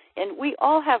in. And we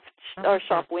all have our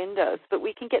shop windows, but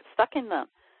we can get stuck in them.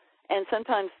 And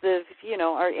sometimes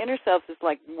our inner self is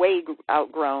like way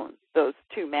outgrown those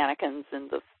 2 mannequins and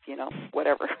the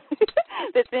whatever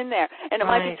that's in there. And it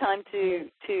might be time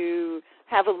to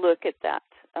have a look at that.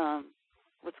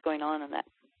 What's going on in that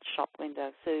shop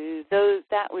window. So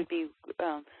that would be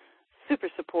super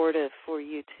supportive for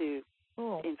you to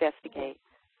investigate.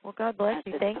 Well, God bless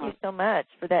you. Thank you so much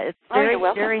for that. It's very,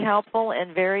 very helpful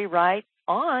and very right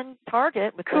on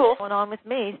target with what's going on with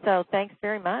me. So thanks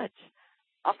very much.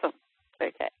 Awesome.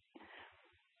 Okay.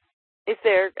 Is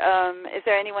there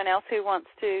anyone else who wants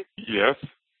to? Yes.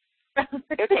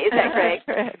 Okay, is that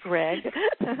Greg? Greg.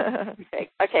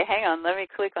 Okay, hang on. Let me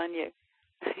click on you.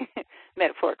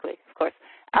 Metaphorically, of course.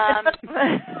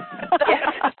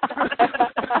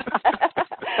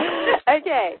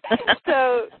 Okay,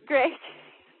 so Greg,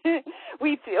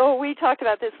 we talked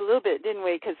about this a little bit, didn't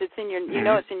we? Because it's in your,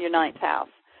 it's in your 9th house.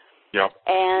 Yep.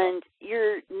 And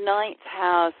your 9th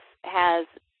house has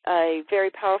a very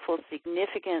powerful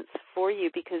significance for you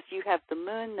because you have the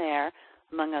moon there,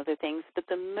 among other things. But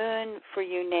the moon for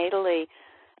you natally,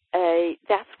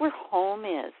 that's where home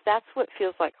is. That's what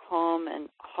feels like home and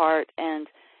heart and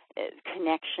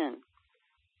connection.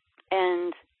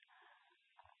 And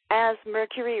as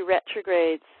Mercury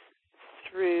retrogrades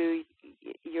through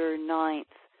your ninth,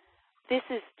 this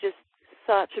is just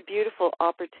such a beautiful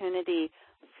opportunity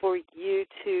for you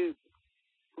to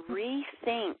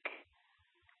rethink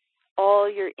all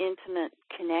your intimate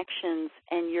connections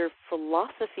and your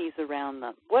philosophies around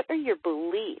them. What are your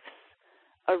beliefs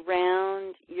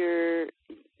around your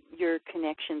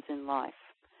connections in life?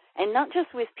 And not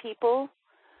just with people,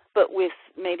 but with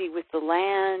maybe with the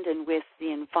land and with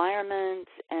the environment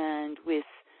and with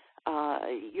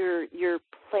your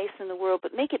place in the world,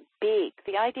 but make it big.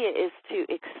 The idea is to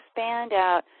expand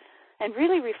out and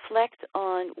really reflect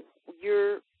on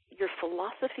your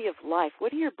philosophy of life.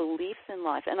 What are your beliefs in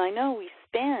life? And I know we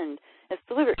spend, as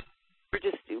delivered,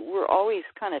 we're always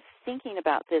kind of thinking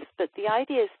about this, but the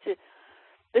idea is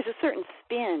there's a certain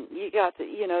spin. You got to,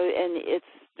 and it's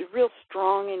real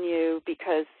strong in you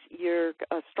because you're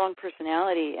a strong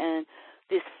personality, and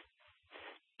this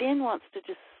spin wants to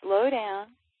just slow down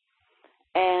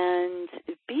and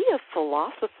be a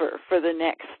philosopher for the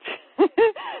next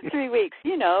 3 weeks.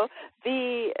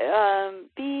 Be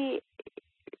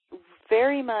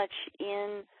very much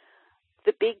in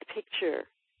the big picture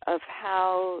of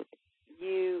how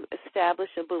you establish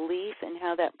a belief and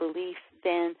how that belief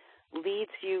then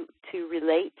leads you to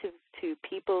relate to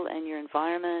people and your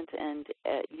environment and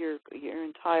your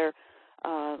entire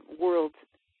world.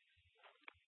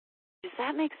 Does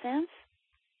that make sense?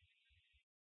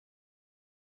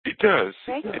 It does.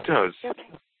 Right? It does.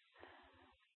 Okay.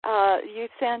 You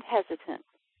sound hesitant.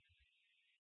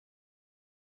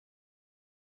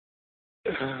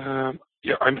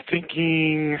 Yeah, I'm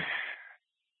thinking.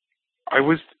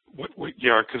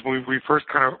 Because when we first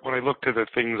when I looked at the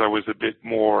things, I was a bit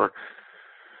more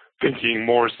thinking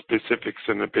more specifics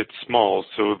and a bit small.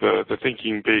 So the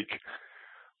thinking big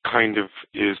kind of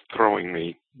is throwing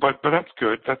me. But that's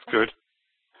good. That's good.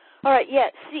 All right. Yeah.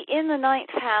 See, in the ninth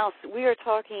house, we are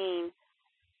talking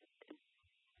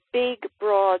big,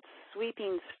 broad,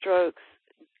 sweeping strokes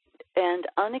and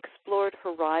unexplored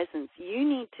horizons. You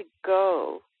need to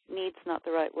go. Need's not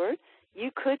the right word.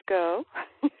 You could go.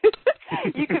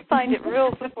 You could find it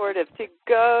real supportive to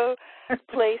go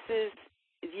places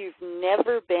you've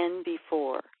never been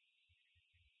before.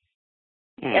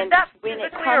 And that's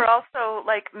physically or also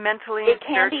like mentally? It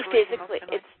can be physically.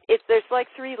 It's there's like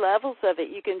 3 levels of it.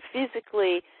 You can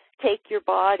physically take your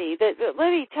body. Let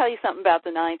me tell you something about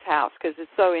the ninth house because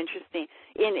it's so interesting.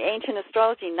 In ancient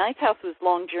astrology, ninth house was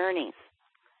long journeys.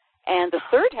 And the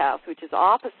third house, which is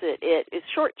opposite it, is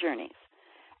short journeys.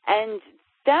 And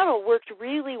that all worked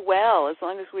really well as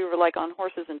long as we were like on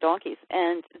horses and donkeys.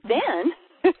 And then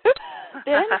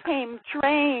came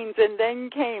trains and then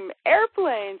came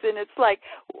airplanes. And it's like,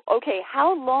 okay,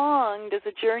 how long does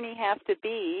a journey have to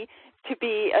be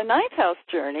a ninth house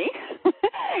journey?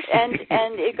 and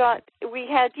we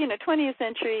had, 20th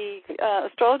century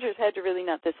astrologers had to really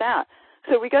nut this out.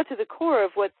 So we got to the core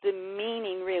of what the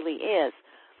meaning really is.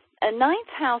 A ninth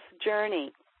house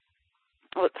journey,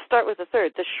 let's start with the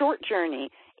third. The short journey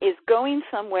is going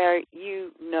somewhere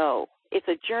you know. It's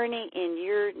a journey in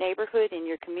your neighborhood, in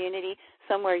your community,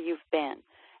 somewhere you've been,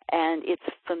 and it's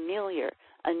familiar.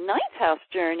 A ninth house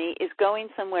journey is going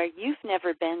somewhere you've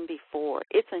never been before.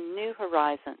 It's a new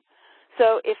horizon.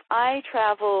 So if I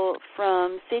travel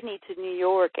from Sydney to New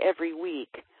York every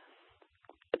week,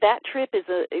 that trip is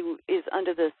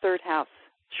under the third house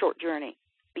short journey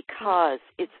because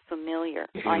it's familiar.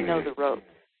 I know the road.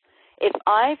 If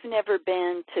I've never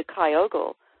been to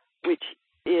Kyogo, which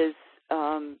is,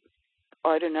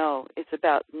 I don't know, it's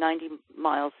about 90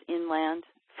 miles inland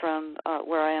from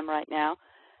where I am right now.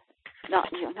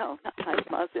 Not 90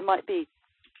 miles. It might be,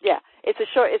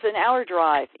 it's an hour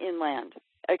drive inland.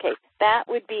 Okay, that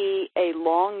would be a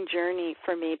long journey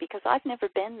for me because I've never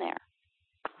been there.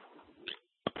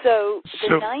 So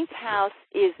the ninth house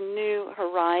is new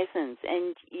horizons,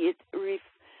 and you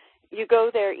go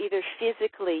there either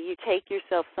physically, you take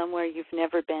yourself somewhere you've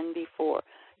never been before.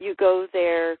 You go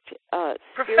there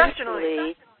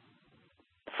professionally.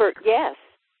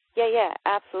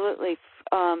 Absolutely.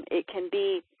 It can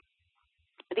be.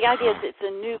 The idea is it's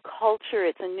a new culture,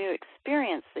 it's a new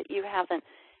experience that you haven't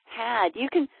had.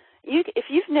 If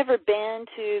you've never been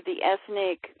to the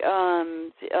ethnic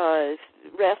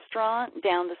restaurant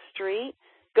down the street,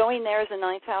 going there is a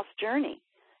ninth house journey.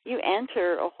 You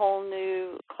enter a whole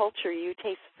new culture. You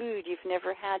taste food you've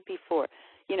never had before.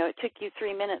 it took you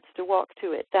 3 minutes to walk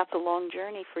to it. That's a long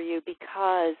journey for you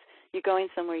because you're going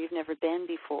somewhere you've never been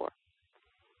before.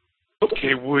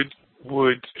 Okay, would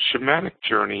shamanic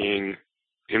journeying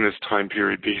in this time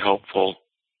period be helpful?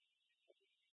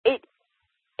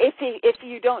 If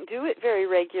you don't do it very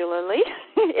regularly,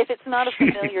 if it's not a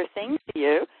familiar thing to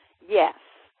you, yes.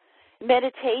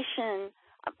 Meditation,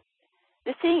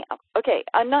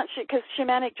 I'm not sure, because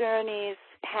shamanic journeys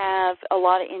have a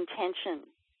lot of intention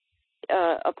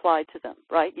applied to them,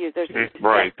 right? There's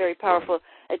very powerful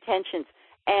intentions.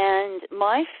 And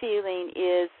my feeling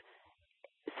is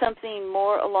something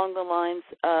more along the lines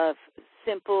of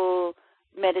simple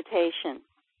meditation,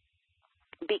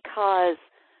 because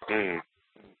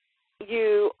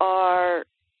you are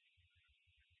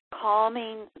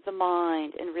calming the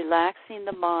mind and relaxing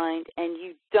the mind, and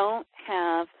you don't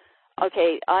have,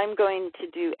 I'm going to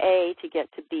do A to get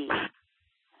to B.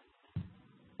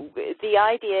 The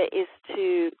idea is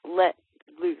to let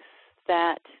loose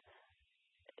that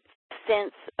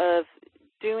sense of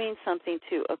doing something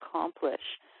to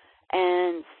accomplish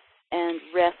and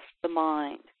rest the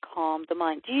mind, calm the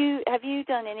mind. Have you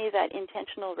done any of that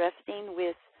intentional resting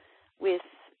with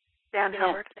Dan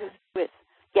Howard?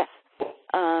 Yes,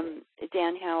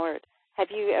 Dan Howard. Have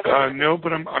you ever? No,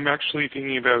 but I'm actually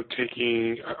thinking about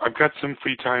taking. I've got some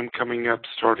free time coming up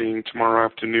starting tomorrow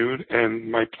afternoon,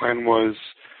 and my plan was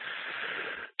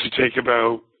to take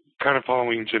about, kind of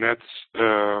following Jeanette's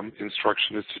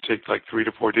instruction, is to take like 3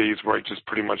 to 4 days where I just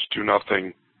pretty much do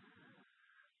nothing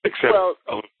except a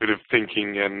little bit of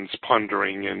thinking and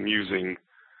pondering and musing.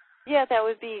 Yeah, that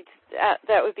would be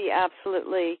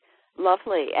absolutely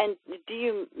lovely. And do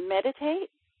you meditate?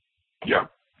 Yeah.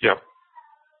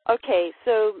 Okay,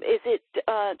 so is it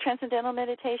transcendental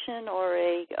meditation or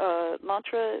a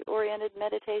mantra-oriented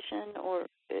meditation, or?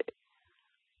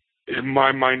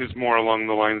 My mind is more along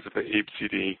the lines of the Abe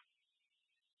CD.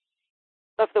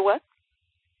 Of the what?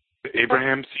 The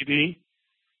Abraham CD.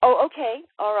 Oh, okay,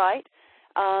 all right.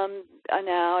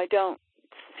 Now I don't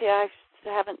see. I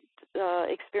haven't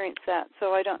experienced that,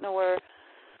 so I don't know where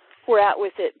we're at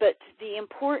with it. But the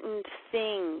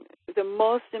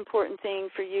most important thing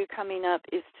for you coming up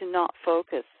is to not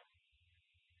focus.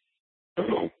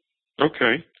 Oh,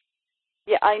 okay.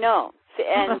 Yeah, I know.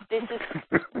 And this is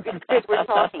it's good we're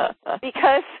talking,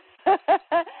 because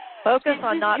focus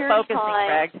on not focusing,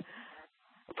 Greg.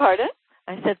 Pardon?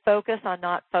 I said focus on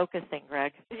not focusing,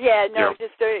 Greg. Yeah, no,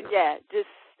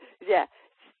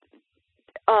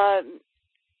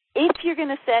 If you're going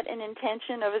to set an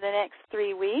intention over the next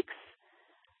 3 weeks,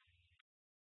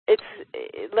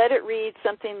 let it read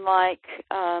something like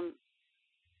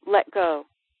let go,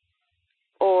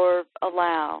 or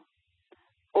allow,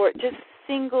 or just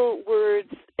single words,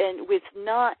 and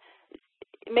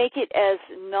make it as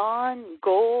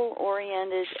non-goal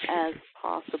oriented as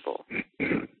possible.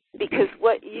 Because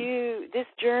this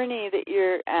journey that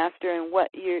you're after, and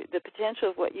the potential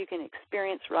of what you can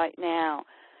experience right now,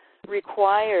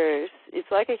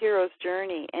 it's like a hero's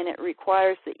journey, and it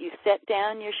requires that you set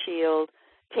down your shield,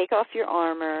 take off your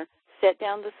armor, set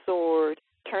down the sword,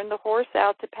 turn the horse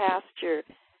out to pasture,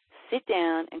 sit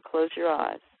down and close your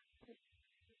eyes.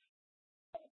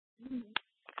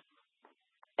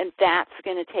 And that's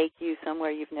going to take you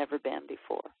somewhere you've never been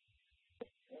before.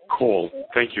 Cool.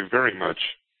 Thank you very much.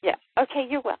 Yeah. Okay,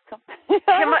 you're welcome.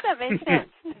 That makes sense.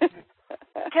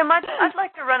 Kim, I'd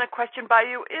like to run a question by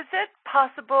you. Is it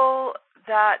possible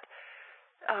that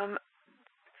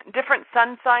different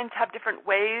sun signs have different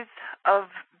ways of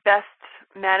best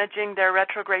managing their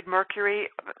retrograde Mercury?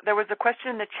 There was a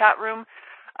question in the chat room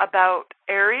about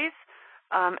Aries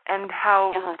and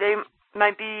how they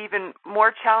might be even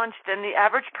more challenged than the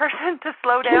average person to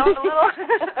slow down a little.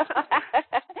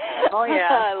 Oh,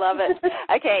 yeah. I love it.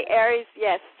 Okay, Aries,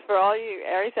 yes, for all you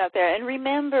Aries out there. And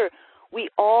remember, we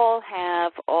all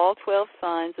have all 12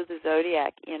 signs of the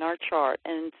zodiac in our chart.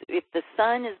 And if the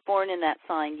sun is born in that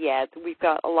sign, we've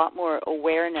got a lot more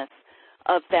awareness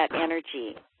of that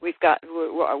energy.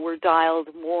 We're dialed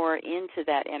more into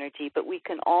that energy, but we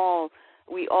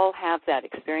all have that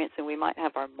experience, and we might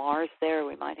have our Mars there,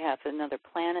 we might have another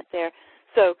planet there.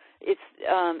 So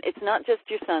it's not just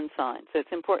your sun sign, so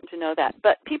it's important to know that.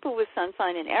 But people with sun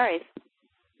sign in Aries,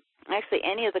 actually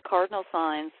any of the cardinal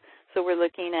signs, so we're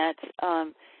looking at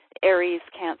Aries,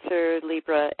 Cancer,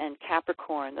 Libra, and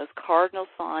Capricorn, those cardinal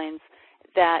signs,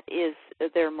 that is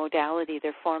their modality,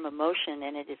 their form of motion,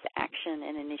 and it is action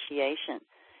and initiation.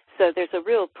 So there's a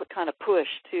real kind of push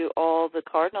to all the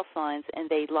cardinal signs, and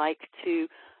they like to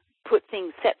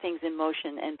set things in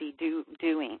motion and be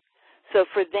doing. So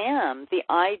for them, the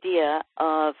idea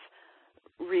of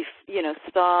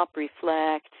stop,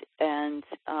 reflect, and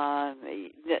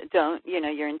don't,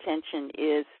 your intention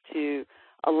is to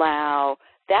allow.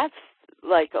 That's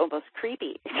like almost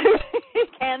creepy. It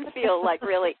can feel like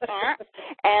really,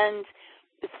 and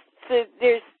so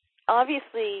there's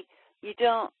obviously you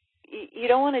don't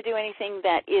want to do anything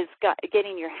that is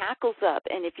getting your hackles up,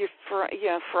 and if you're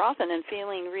frothing and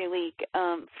feeling really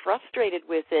frustrated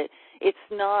with it, it's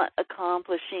not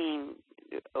accomplishing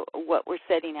what we're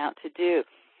setting out to do.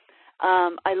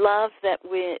 I love that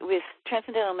with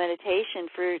Transcendental Meditation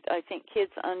for, I think,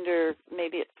 kids under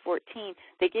maybe at 14,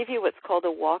 they give you what's called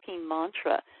a walking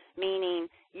mantra, meaning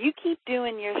you keep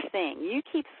doing your thing. You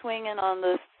keep swinging on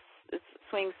the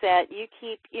swing set. You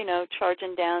keep,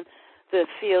 charging down the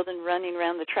field and running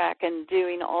around the track and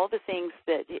doing all the things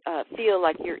that feel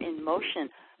like you're in motion,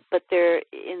 but they're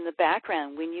in the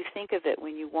background. When you think of it,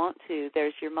 when you want to,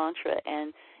 there's your mantra,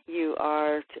 and you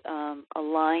are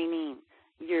aligning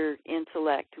your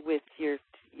intellect with your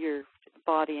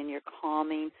body, and you're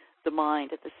calming the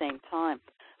mind at the same time.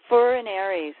 For an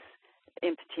Aries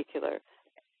in particular,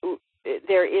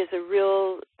 there is a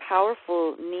real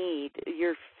powerful need.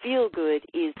 Your feel-good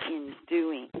is in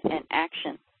doing and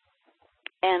action.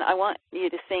 And I want you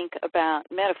to think about,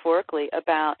 metaphorically,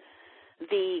 about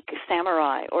the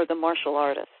samurai or the martial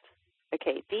artist.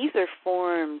 Okay, these are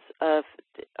forms of,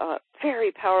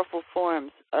 very powerful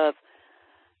forms of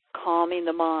calming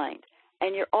the mind.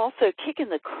 And you're also kicking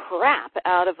the crap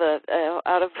out of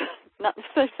not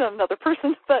necessarily another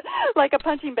person, but like a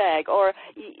punching bag. Or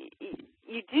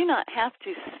you do not have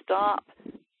to stop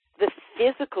the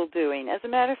physical doing. As a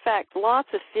matter of fact, lots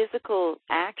of physical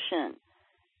action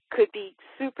could be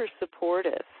super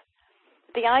supportive.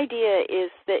 The idea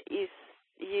is that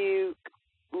you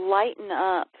lighten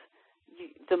up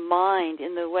the mind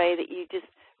in the way that you just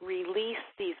release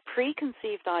these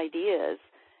preconceived ideas.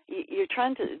 You're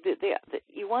trying to,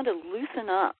 you want to loosen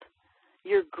up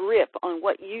your grip on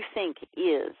what you think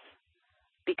is,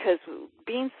 because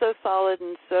being so solid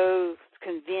and so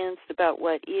convinced about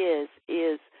what is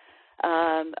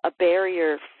a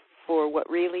barrier for what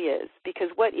really is, because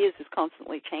what is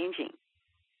constantly changing.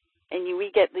 And we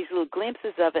get these little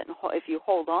glimpses of it, and if you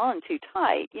hold on too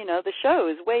tight, the show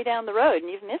is way down the road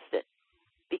and you've missed it,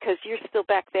 because you're still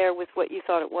back there with what you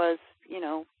thought it was,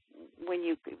 when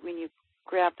you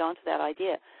grabbed onto that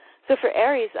idea. So for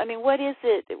Aries, what is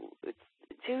it? To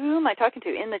whom am I talking to?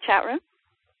 In the chat room?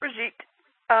 Brigitte.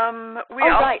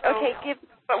 Right. Okay.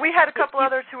 But we had a couple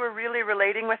others who were really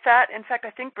relating with that. In fact,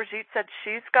 I think Brigitte said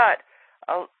she's got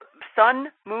Sun,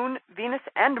 Moon, Venus,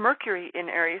 and Mercury in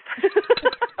Aries.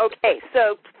 Okay,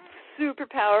 so super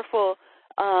powerful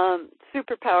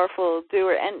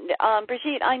doer. And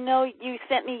Brigitte, I know you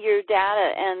sent me your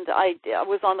data, and I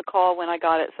was on the call when I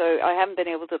got it, so I haven't been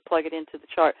able to plug it into the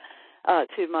chart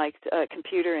to my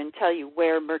computer and tell you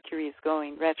where Mercury is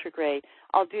going retrograde.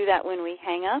 I'll do that when we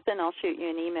hang up, and I'll shoot you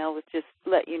an email with just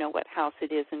let you know what house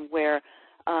it is and where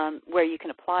you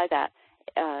can apply that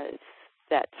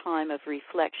time of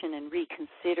reflection and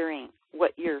reconsidering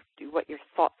what your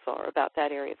thoughts are about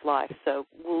that area of life. So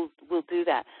we'll do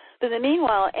that. But in the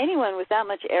meanwhile, anyone with that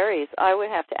much Aries, I would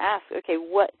have to ask, okay,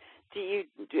 what do you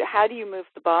do? How do you move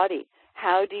the body?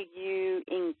 How do you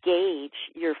engage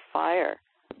your fire?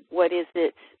 What is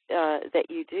it that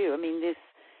you do?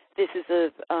 This is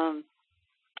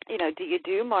do you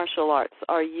do martial arts?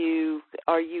 Are you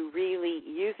really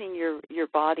using your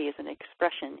body as an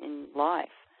expression in life?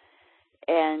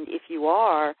 And if you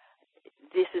are,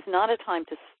 this is not a time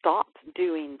to stop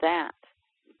doing that.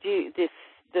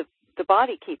 The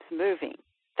body keeps moving.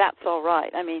 That's all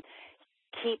right.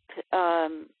 Keep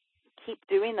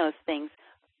doing those things,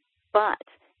 but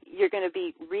you're going to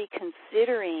be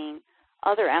reconsidering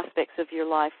other aspects of your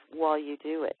life while you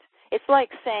do it. It's like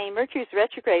saying Mercury's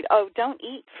retrograde. Oh, don't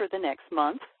eat for the next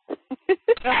month.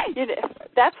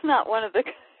 That's not one of the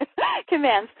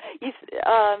commands.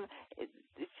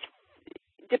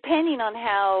 Depending on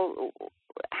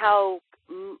how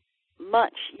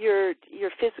much your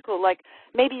physical, like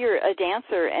maybe you're a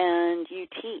dancer and you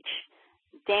teach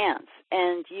dance,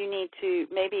 and you need to,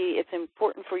 maybe it's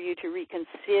important for you to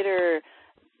reconsider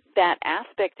that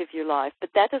aspect of your life, but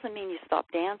that doesn't mean you stop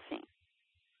dancing.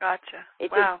 Gotcha.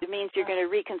 It just means you're going to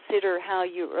reconsider how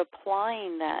you're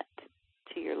applying that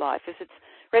to your life. If it's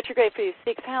retrograde for your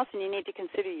 6th house and you need to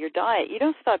consider your diet, you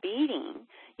don't stop eating.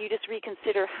 You just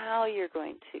reconsider how you're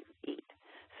going to eat.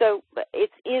 So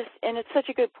and it's such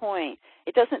a good point.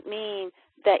 It doesn't mean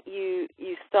that you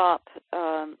stop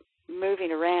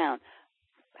moving around.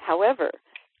 However,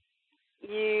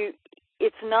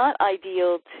 it's not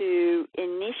ideal to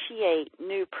initiate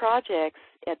new projects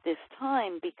at this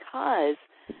time, because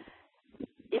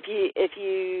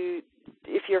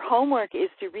if your homework is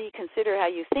to reconsider how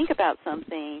you think about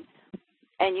something,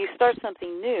 and you start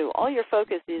something new, all your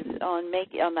focus is on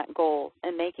that goal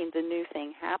and making the new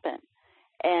thing happen.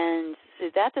 And so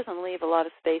that doesn't leave a lot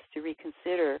of space to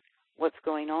reconsider what's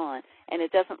going on, and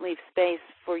it doesn't leave space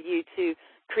for you to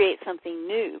create something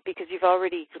new because you've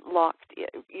already locked.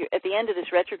 At the end of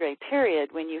this retrograde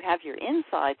period, when you have your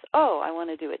insights, I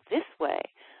want to do it this way.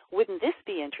 Wouldn't this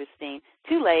be interesting?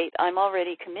 Too late. I'm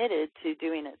already committed to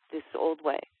doing it this old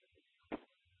way.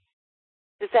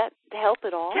 Does that help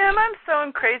at all? Kim, I'm so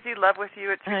in crazy love with you.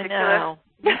 It's ridiculous. I know.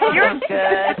 You're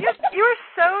good. You're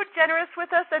so generous with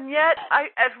us, and yet,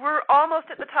 as we're almost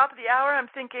at the top of the hour, I'm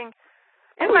thinking,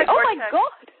 my God!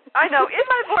 I know. In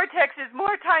my vortex is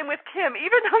more time with Kim,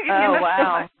 even though you give us so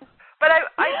much. But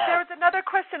there was another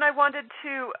question I wanted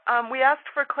to. We asked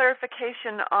for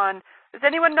clarification on. Does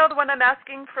anyone know the one I'm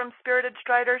asking from Spirited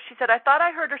Strider? She said, I thought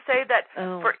I heard her say that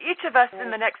for each of us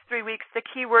in the next 3 weeks, the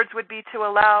key words would be to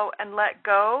allow and let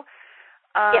go.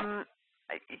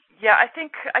 Yeah, I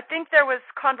think there was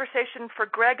conversation for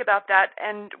Greg about that,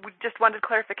 and we just wanted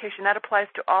clarification. That applies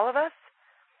to all of us?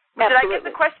 Did I get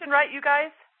the question right, you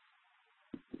guys?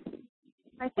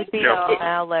 I think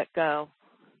allow, let go.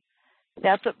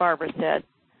 That's what Barbara said.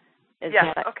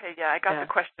 Yes. Okay. Yeah, I got the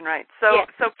question right. So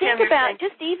Kim, think about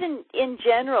just even in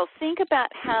general. Think about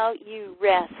how you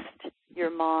rest your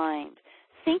mind.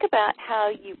 Think about how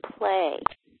you play.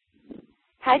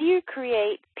 How do you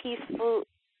create peaceful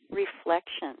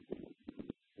reflection?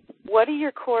 What are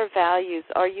your core values?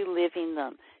 Are you living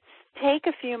them? Take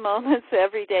a few moments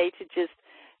every day to just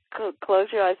close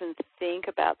your eyes and think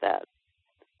about that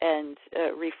and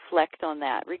reflect on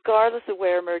that. Regardless of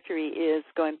where Mercury is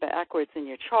going backwards in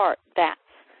your chart, that's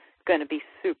going to be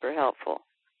super helpful.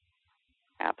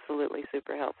 Absolutely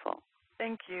super helpful.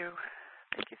 Thank you.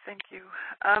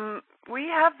 We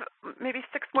have maybe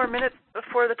 6 more minutes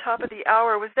before the top of the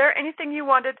hour. Was there anything you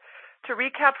wanted to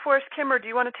recap for us, Kim, or do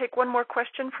you want to take one more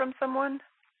question from someone?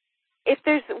 If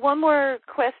there's one more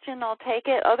question, I'll take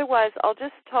it. Otherwise, I'll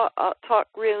just talk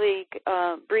really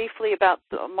briefly about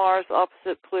Mars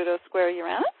opposite Pluto square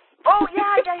Uranus. Oh,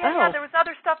 yeah. There was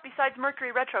other stuff besides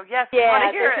Mercury retro. Yes, I want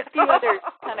to hear it.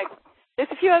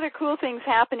 There's a few other cool things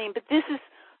happening, but this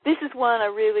is one I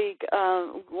really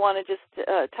want to just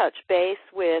touch base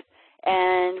with.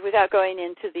 And without going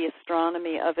into the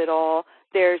astronomy of it all,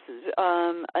 there's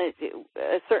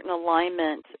a certain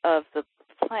alignment of the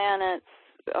planets,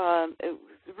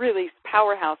 really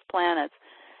powerhouse planets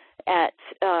at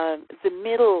the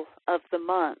middle of the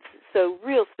month. So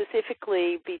real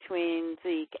specifically between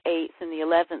the 8th and the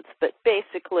 11th, but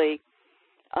basically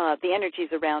the energy's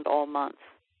around all months.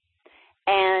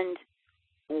 And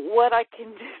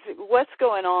what's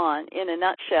going on in a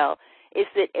nutshell is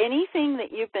that anything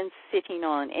that you've been sitting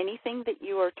on, anything that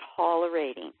you are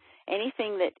tolerating,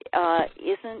 anything that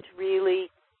isn't really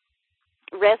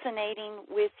resonating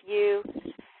with you,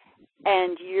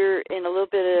 and you're in a little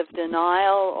bit of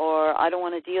denial, or I don't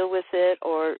want to deal with it,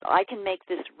 or I can make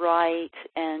this right,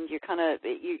 and you're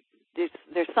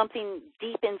there's something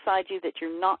deep inside you that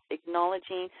you're not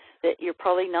acknowledging, that you're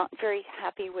probably not very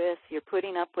happy with, you're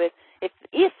putting up with.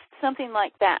 If something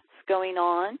like that's going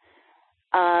on,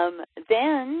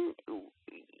 then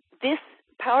this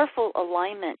powerful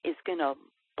alignment is going to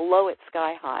blow it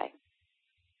sky high.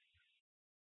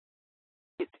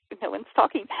 No one's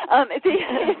talking. This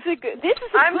is a good thing.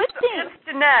 It's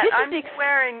Jeanette. I'm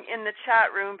swearing in the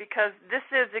chat room because this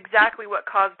is exactly what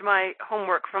caused my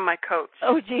homework from my coach.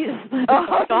 Oh, Jesus.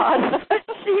 Oh, God.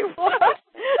 She was.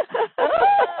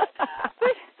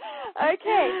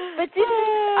 Okay, but this is,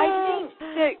 I think,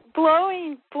 that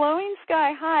blowing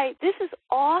sky high. This is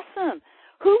awesome.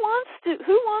 Who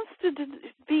wants to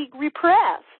be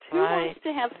repressed? Who wants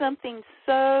to have something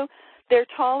so they're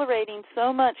tolerating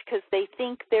so much because they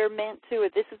think they're meant to, or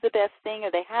this is the best thing, or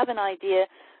they have an idea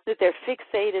that they're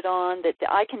fixated on, that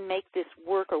I can make this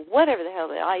work, or whatever the hell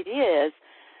the idea is.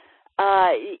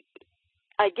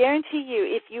 I guarantee you,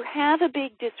 if you have a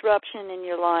big disruption in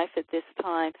your life at this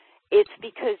time, it's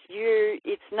because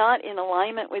it's not in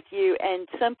alignment with you, and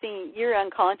something your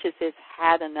unconscious has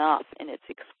had enough, and it's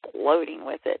exploding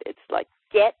with it. It's like,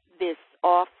 get this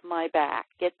off my back.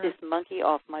 Get this monkey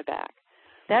off my back.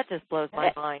 That just blows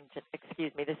my mind.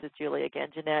 Excuse me, this is Julie again.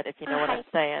 Jeanette, if you know what I'm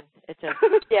saying. It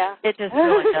just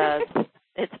really does.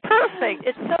 It's perfect.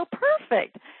 It's so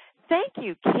perfect. Thank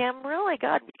you, Kim. Really,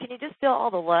 God, can you just feel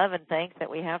all the love and thanks that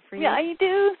we have for you? Yeah, I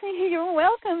do. You're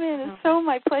welcome. It is so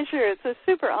my pleasure. It's a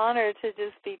super honor to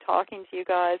just be talking to you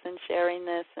guys and sharing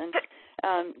this. And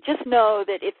just know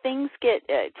that if things get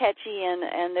touchy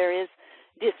and there is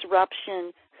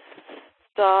disruption,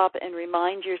 stop and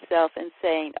remind yourself and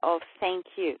saying, oh, thank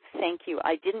you.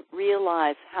 I didn't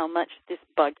realize how much this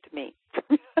bugged me.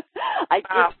 I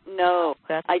didn't know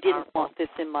I didn't want this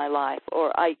in my life.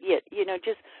 Or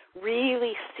just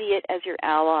really see it as your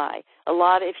ally.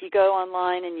 If you go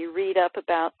online and you read up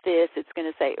about this, it's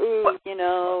going to say, ooh,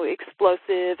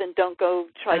 explosive, and don't go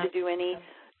try to do any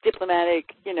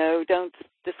diplomatic, don't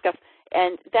discuss.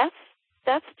 And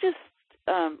that's just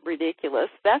ridiculous.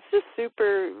 That's just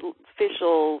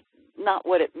superficial, not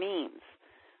what it means.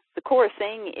 The core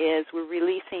thing is we're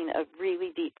releasing a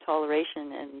really deep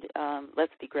toleration, and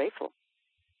let's be grateful.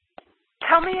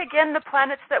 Tell me again the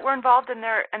planets that were involved in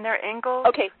their angles.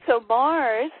 Okay, so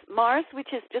Mars, which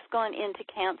has just gone into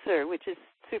Cancer, which is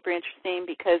super interesting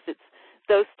because it's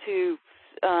those two.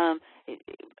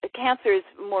 Cancer is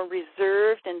more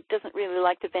reserved and doesn't really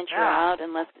like to venture out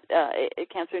unless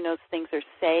Cancer knows things are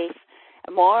safe.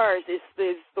 Mars is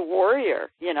the warrior,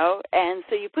 and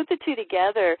so you put the two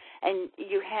together and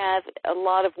you have a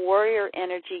lot of warrior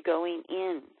energy going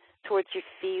in towards your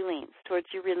feelings, towards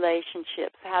your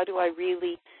relationships. How do I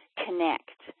really connect?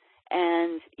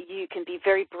 And you can be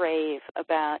very brave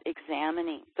about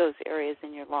examining those areas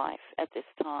in your life at this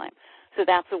time. So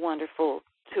that's a wonderful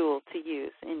tool to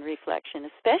use in reflection,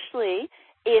 especially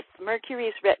if Mercury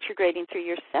is retrograding through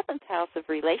your 7th house of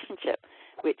relationship,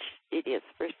 which it is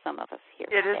for some of us here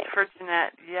It today. is for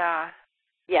Jeanette, yeah.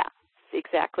 Yeah,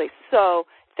 exactly. So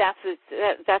that's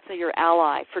your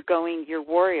ally for going, your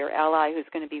warrior ally who's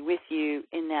going to be with you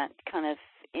in that kind of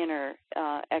inner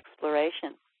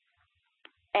exploration.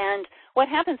 And what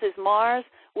happens is Mars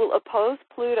will oppose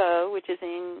Pluto, which is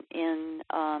in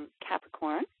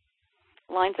Capricorn,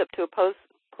 lines up to oppose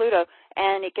Pluto,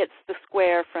 and it gets the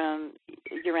square from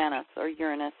Uranus,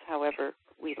 however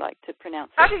we like to pronounce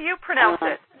it. How do you pronounce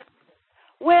it?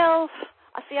 Well,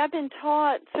 see, I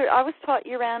was taught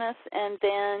Uranus, and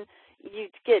then you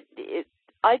get it.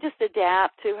 I just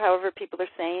adapt to however people are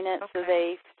saying it, so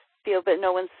they feel, but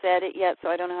no one said it yet, so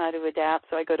I don't know how to adapt,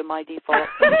 so I go to my default.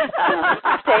 Say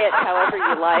it however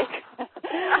you like.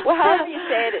 Well, however you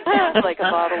say it, it sounds like a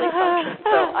bodily function,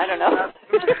 so I don't know.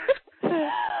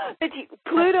 But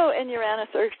Pluto and Uranus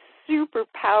are super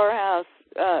powerhouse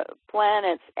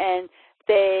planets, and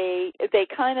they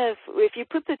kind of, if you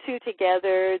put the two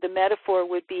together, the metaphor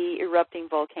would be erupting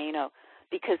volcano,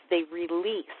 because they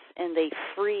release and they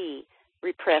free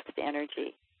repressed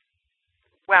energy.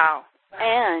 Wow.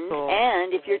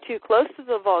 And if you're too close to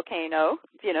the volcano,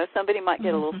 somebody might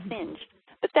get a little singed.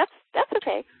 But that's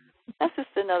okay. That's just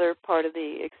another part of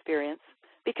the experience.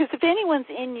 Because if anyone's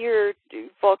in your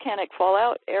volcanic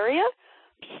fallout area,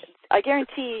 I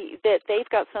guarantee that they've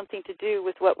got something to do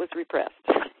with what was repressed.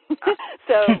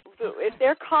 So if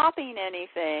they're copying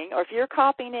anything, or if you're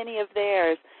copying any of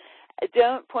theirs,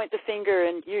 don't point the finger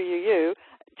and you.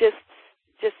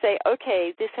 Just say,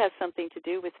 okay, this has something to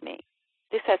do with me.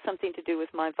 This has something to do with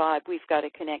my vibe. We've got a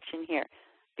connection here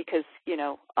because,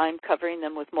 I'm covering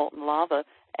them with molten lava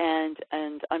and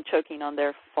I'm choking on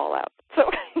their fallout. So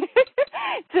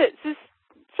to just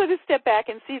sort of step back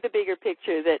and see the bigger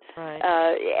picture that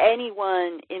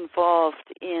anyone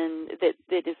involved in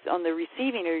that is on the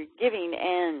receiving or giving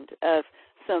end of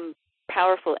some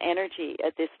powerful energy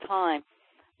at this time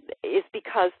is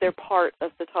because they're part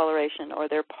of the toleration or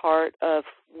they're part of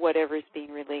whatever is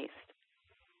being released.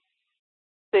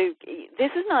 So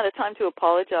this is not a time to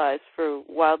apologize for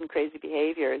wild and crazy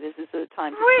behavior. This is a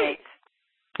time to say,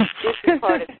 this is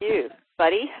part of you,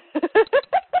 buddy.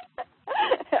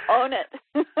 Own it.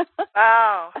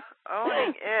 Wow.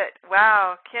 Owning it.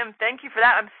 Wow. Kim, thank you for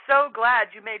that. I'm so glad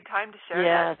you made time to share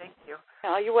that. Thank you.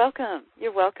 Oh, you're welcome.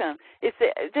 You're welcome.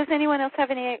 Does anyone else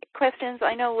have any questions?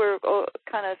 I know we're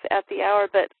kind of at the hour,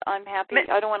 but I'm happy.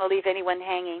 I don't want to leave anyone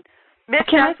hanging.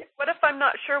 Mitch, what if I'm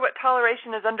not sure what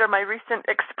toleration is under my recent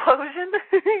explosion?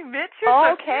 Mitch,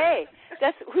 okay.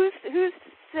 That's who's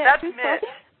That's Mitch. Talking?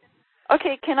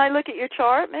 Okay, can I look at your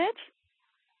chart, Mitch?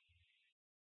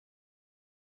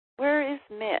 Where is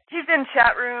Mitch? He's in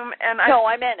chat room, and No,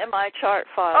 I meant in my chart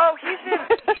file. Oh, he's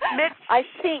in Mitch. I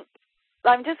think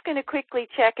I'm just going to quickly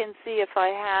check and see if I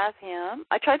have him.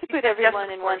 I tried to put everyone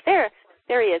in one. There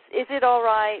he is. Is it all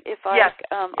right if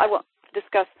I won't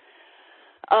discuss?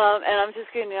 And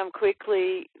I'm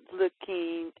quickly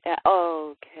looking at.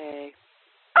 Okay.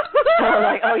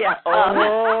 Oh yeah.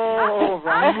 Oh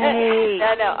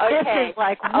right. No. Okay. This is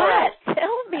like what? Right.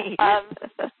 Tell me.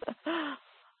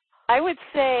 I would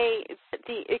say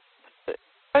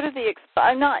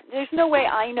I'm not. There's no way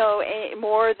I know any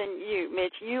more than you,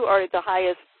 Mitch. You are the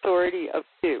highest authority of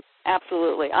two.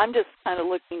 Absolutely. I'm just kind of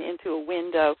looking into a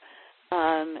window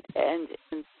and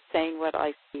saying what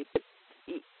I see. But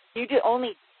You do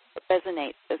only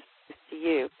resonate as to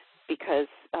you because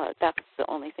that's the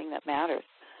only thing that matters.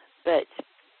 But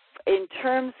in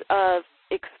terms of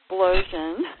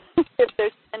explosion, if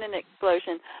there's been an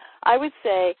explosion, I would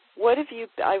say, what have you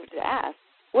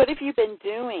been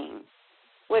doing?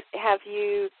 What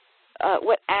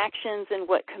actions and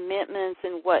what commitments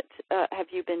and what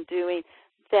have you been doing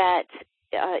that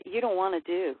you don't want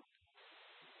to do?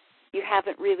 You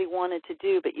haven't really wanted to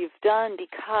do, but you've done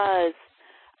because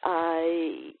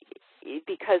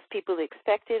people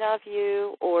expect it of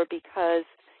you, or because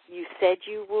you said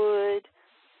you would,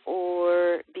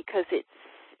 or because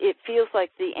it feels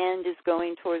like the end is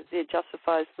going towards, it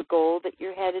justifies the goal that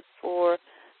you're headed for.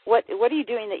 What are you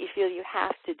doing that you feel you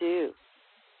have to do?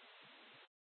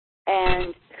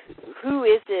 And who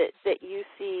is it that you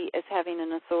see as having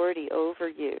an authority over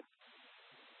you?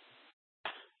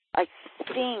 I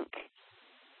think,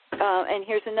 and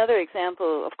here's another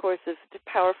example, of course, of the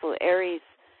powerful Aries,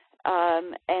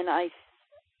 and I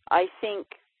think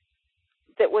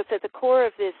that what's at the core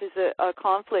of this is a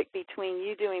conflict between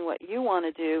you doing what you want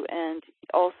to do and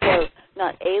also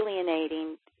not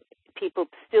alienating people,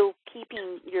 still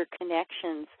keeping your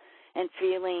connections and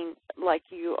feeling like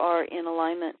you are in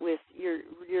alignment with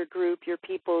your group, your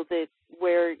people,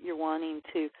 where you're wanting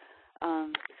to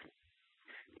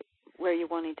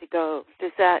go.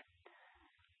 Does that?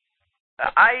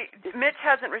 Mitch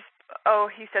hasn't.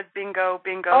 He says bingo,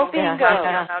 bingo. Oh, bingo.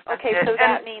 Yeah. Okay, so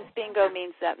that means bingo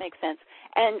means that makes sense.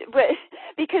 But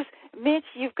because Mitch,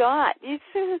 you've got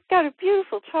a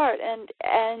beautiful chart,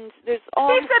 and there's all.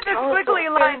 He said the squiggly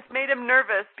lines made him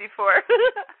nervous before.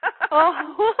 Oh,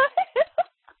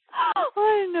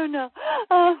 no.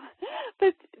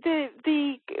 But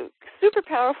the super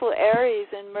powerful Aries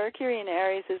and Mercury in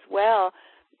Aries as well,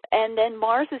 and then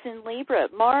Mars is in Libra.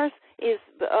 Mars is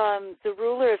the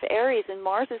ruler of Aries, and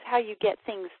Mars is how you get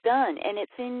things done, and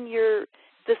it's in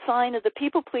the sign of the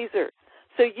people pleaser.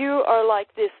 So you are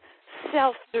like this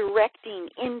self-directing,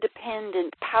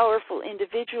 independent, powerful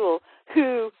individual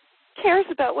who cares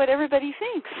about what everybody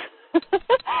thinks.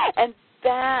 And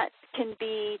that can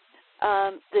be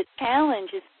the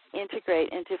challenge, is to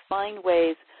integrate and to find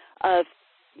ways of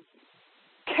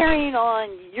carrying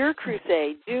on your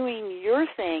crusade, doing your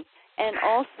thing, and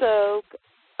also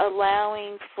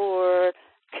allowing for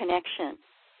connection.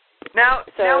 Now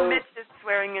Mitch is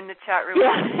swearing in the chat room.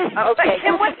 Yeah. Okay.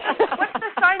 Kim, what's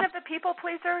the sign of the people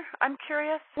pleaser? I'm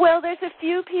curious. Well, there's a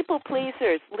few people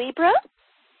pleasers. Libra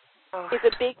is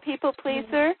a big people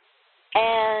pleaser,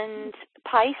 and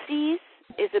Pisces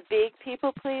is a big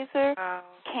people pleaser. Oh.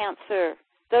 Cancer.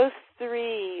 Those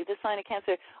three, the sign of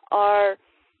Cancer, are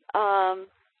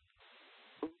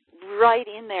right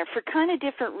in there for kind of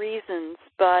different reasons,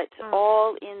 but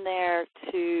all in there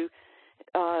to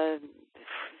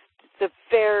the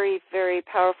very, very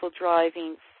powerful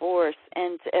driving force.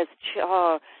 And as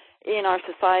in our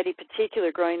society,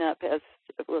 particularly growing up as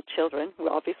children,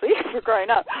 obviously we're growing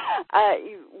up,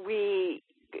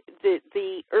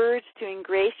 the urge to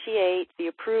ingratiate the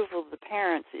approval of the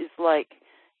parents is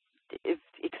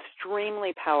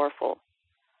extremely powerful.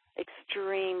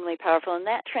 Extremely powerful, and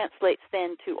that translates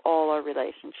then to all our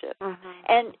relationships. Mm-hmm.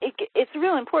 And it's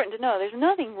real important to know there's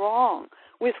nothing wrong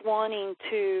with wanting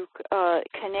to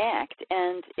connect,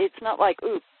 and it's not like,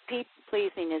 people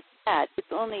pleasing is bad.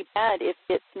 It's only bad if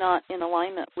it's not in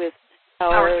alignment with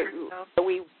how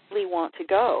we really want to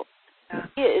go. Yeah.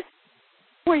 It is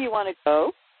where you want to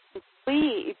go.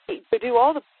 Please do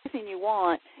all the pleasing you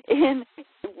want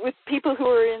with people who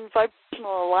are in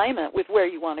vibrational alignment with where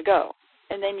you want to go.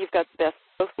 And then you've got the best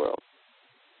of both worlds.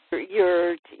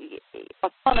 You're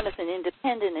autonomous and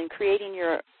independent and creating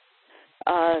your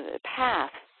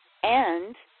path.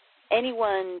 And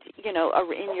anyone, in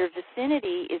your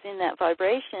vicinity is in that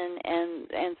vibration.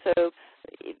 And so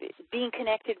being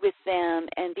connected with them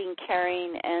and being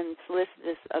caring and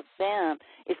solicitous of them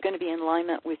is going to be in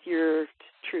alignment with your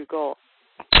true goal.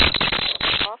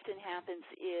 What often happens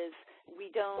is we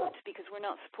don't, because we're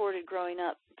not supported growing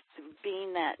up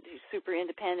being that super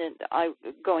independent,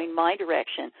 going my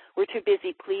direction. We're too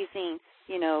busy pleasing,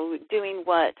 doing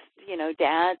what,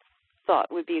 Dad thought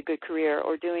would be a good career,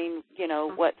 or doing,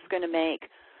 what's going to make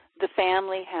the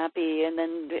family happy, and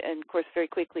of course, very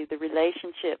quickly, the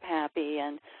relationship happy,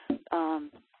 and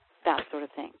that sort of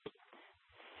thing.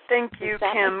 Thank you,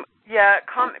 Kim. Yeah,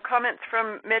 comments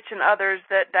from Mitch and others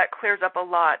that clears up a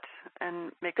lot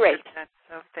and makes good sense.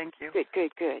 So thank you.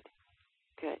 Good.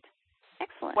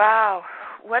 Excellent. Wow,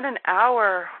 what an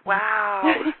hour.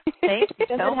 Wow. Thank you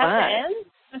so much.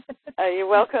 You're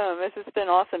welcome. This has been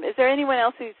awesome. Is there anyone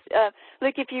else who's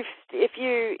look? If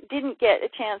you didn't get a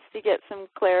chance to get some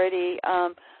clarity,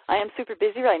 I am super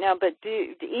busy right now. But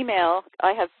do email.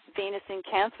 I have Venus in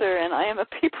Cancer, and I am a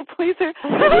people pleaser.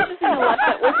 This is in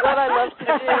alignment with what I love to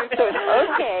do, so it's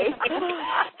okay.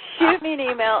 Shoot me an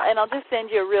email, and I'll just send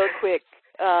you a real quick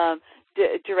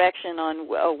direction on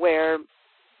where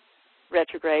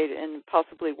retrograde and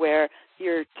possibly where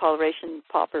your toleration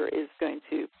popper is going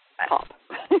to pop.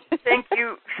 Thank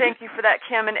you for that,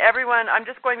 Kim. And everyone, I'm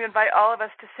just going to invite all of us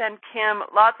to send Kim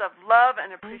lots of love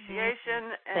and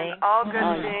appreciation and all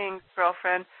good things,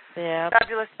 girlfriend. Yeah.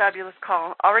 Fabulous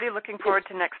call. Already looking forward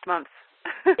to next month.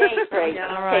 Thanks, great.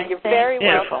 All right. Okay, you're very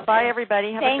welcome. Bye,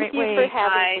 everybody. Have a great week. Thank you for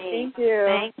having me. Thank you.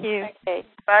 Thank you. Okay.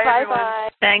 Bye, everyone. Bye.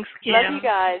 Thanks, Kim. Love you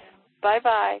guys.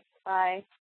 Bye-bye. Bye.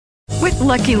 With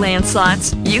Lucky Land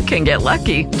Slots, you can get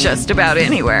lucky just about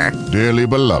anywhere. Dearly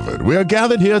beloved, we are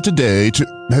gathered here today to...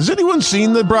 Has anyone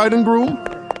seen the bride and groom?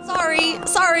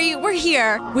 Sorry, we're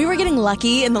here. We were getting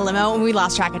lucky in the limo and we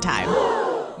lost track of time.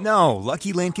 No,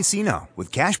 Lucky Land Casino,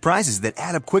 with cash prizes that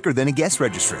add up quicker than a guest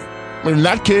registry. In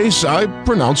that case, I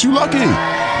pronounce you lucky.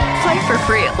 Play for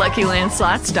free at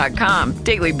LuckyLandSlots.com.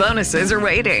 Daily bonuses are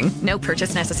waiting. No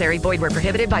purchase necessary. Void where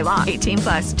prohibited by law.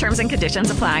 18+. Terms and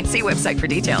conditions apply. See website for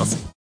details.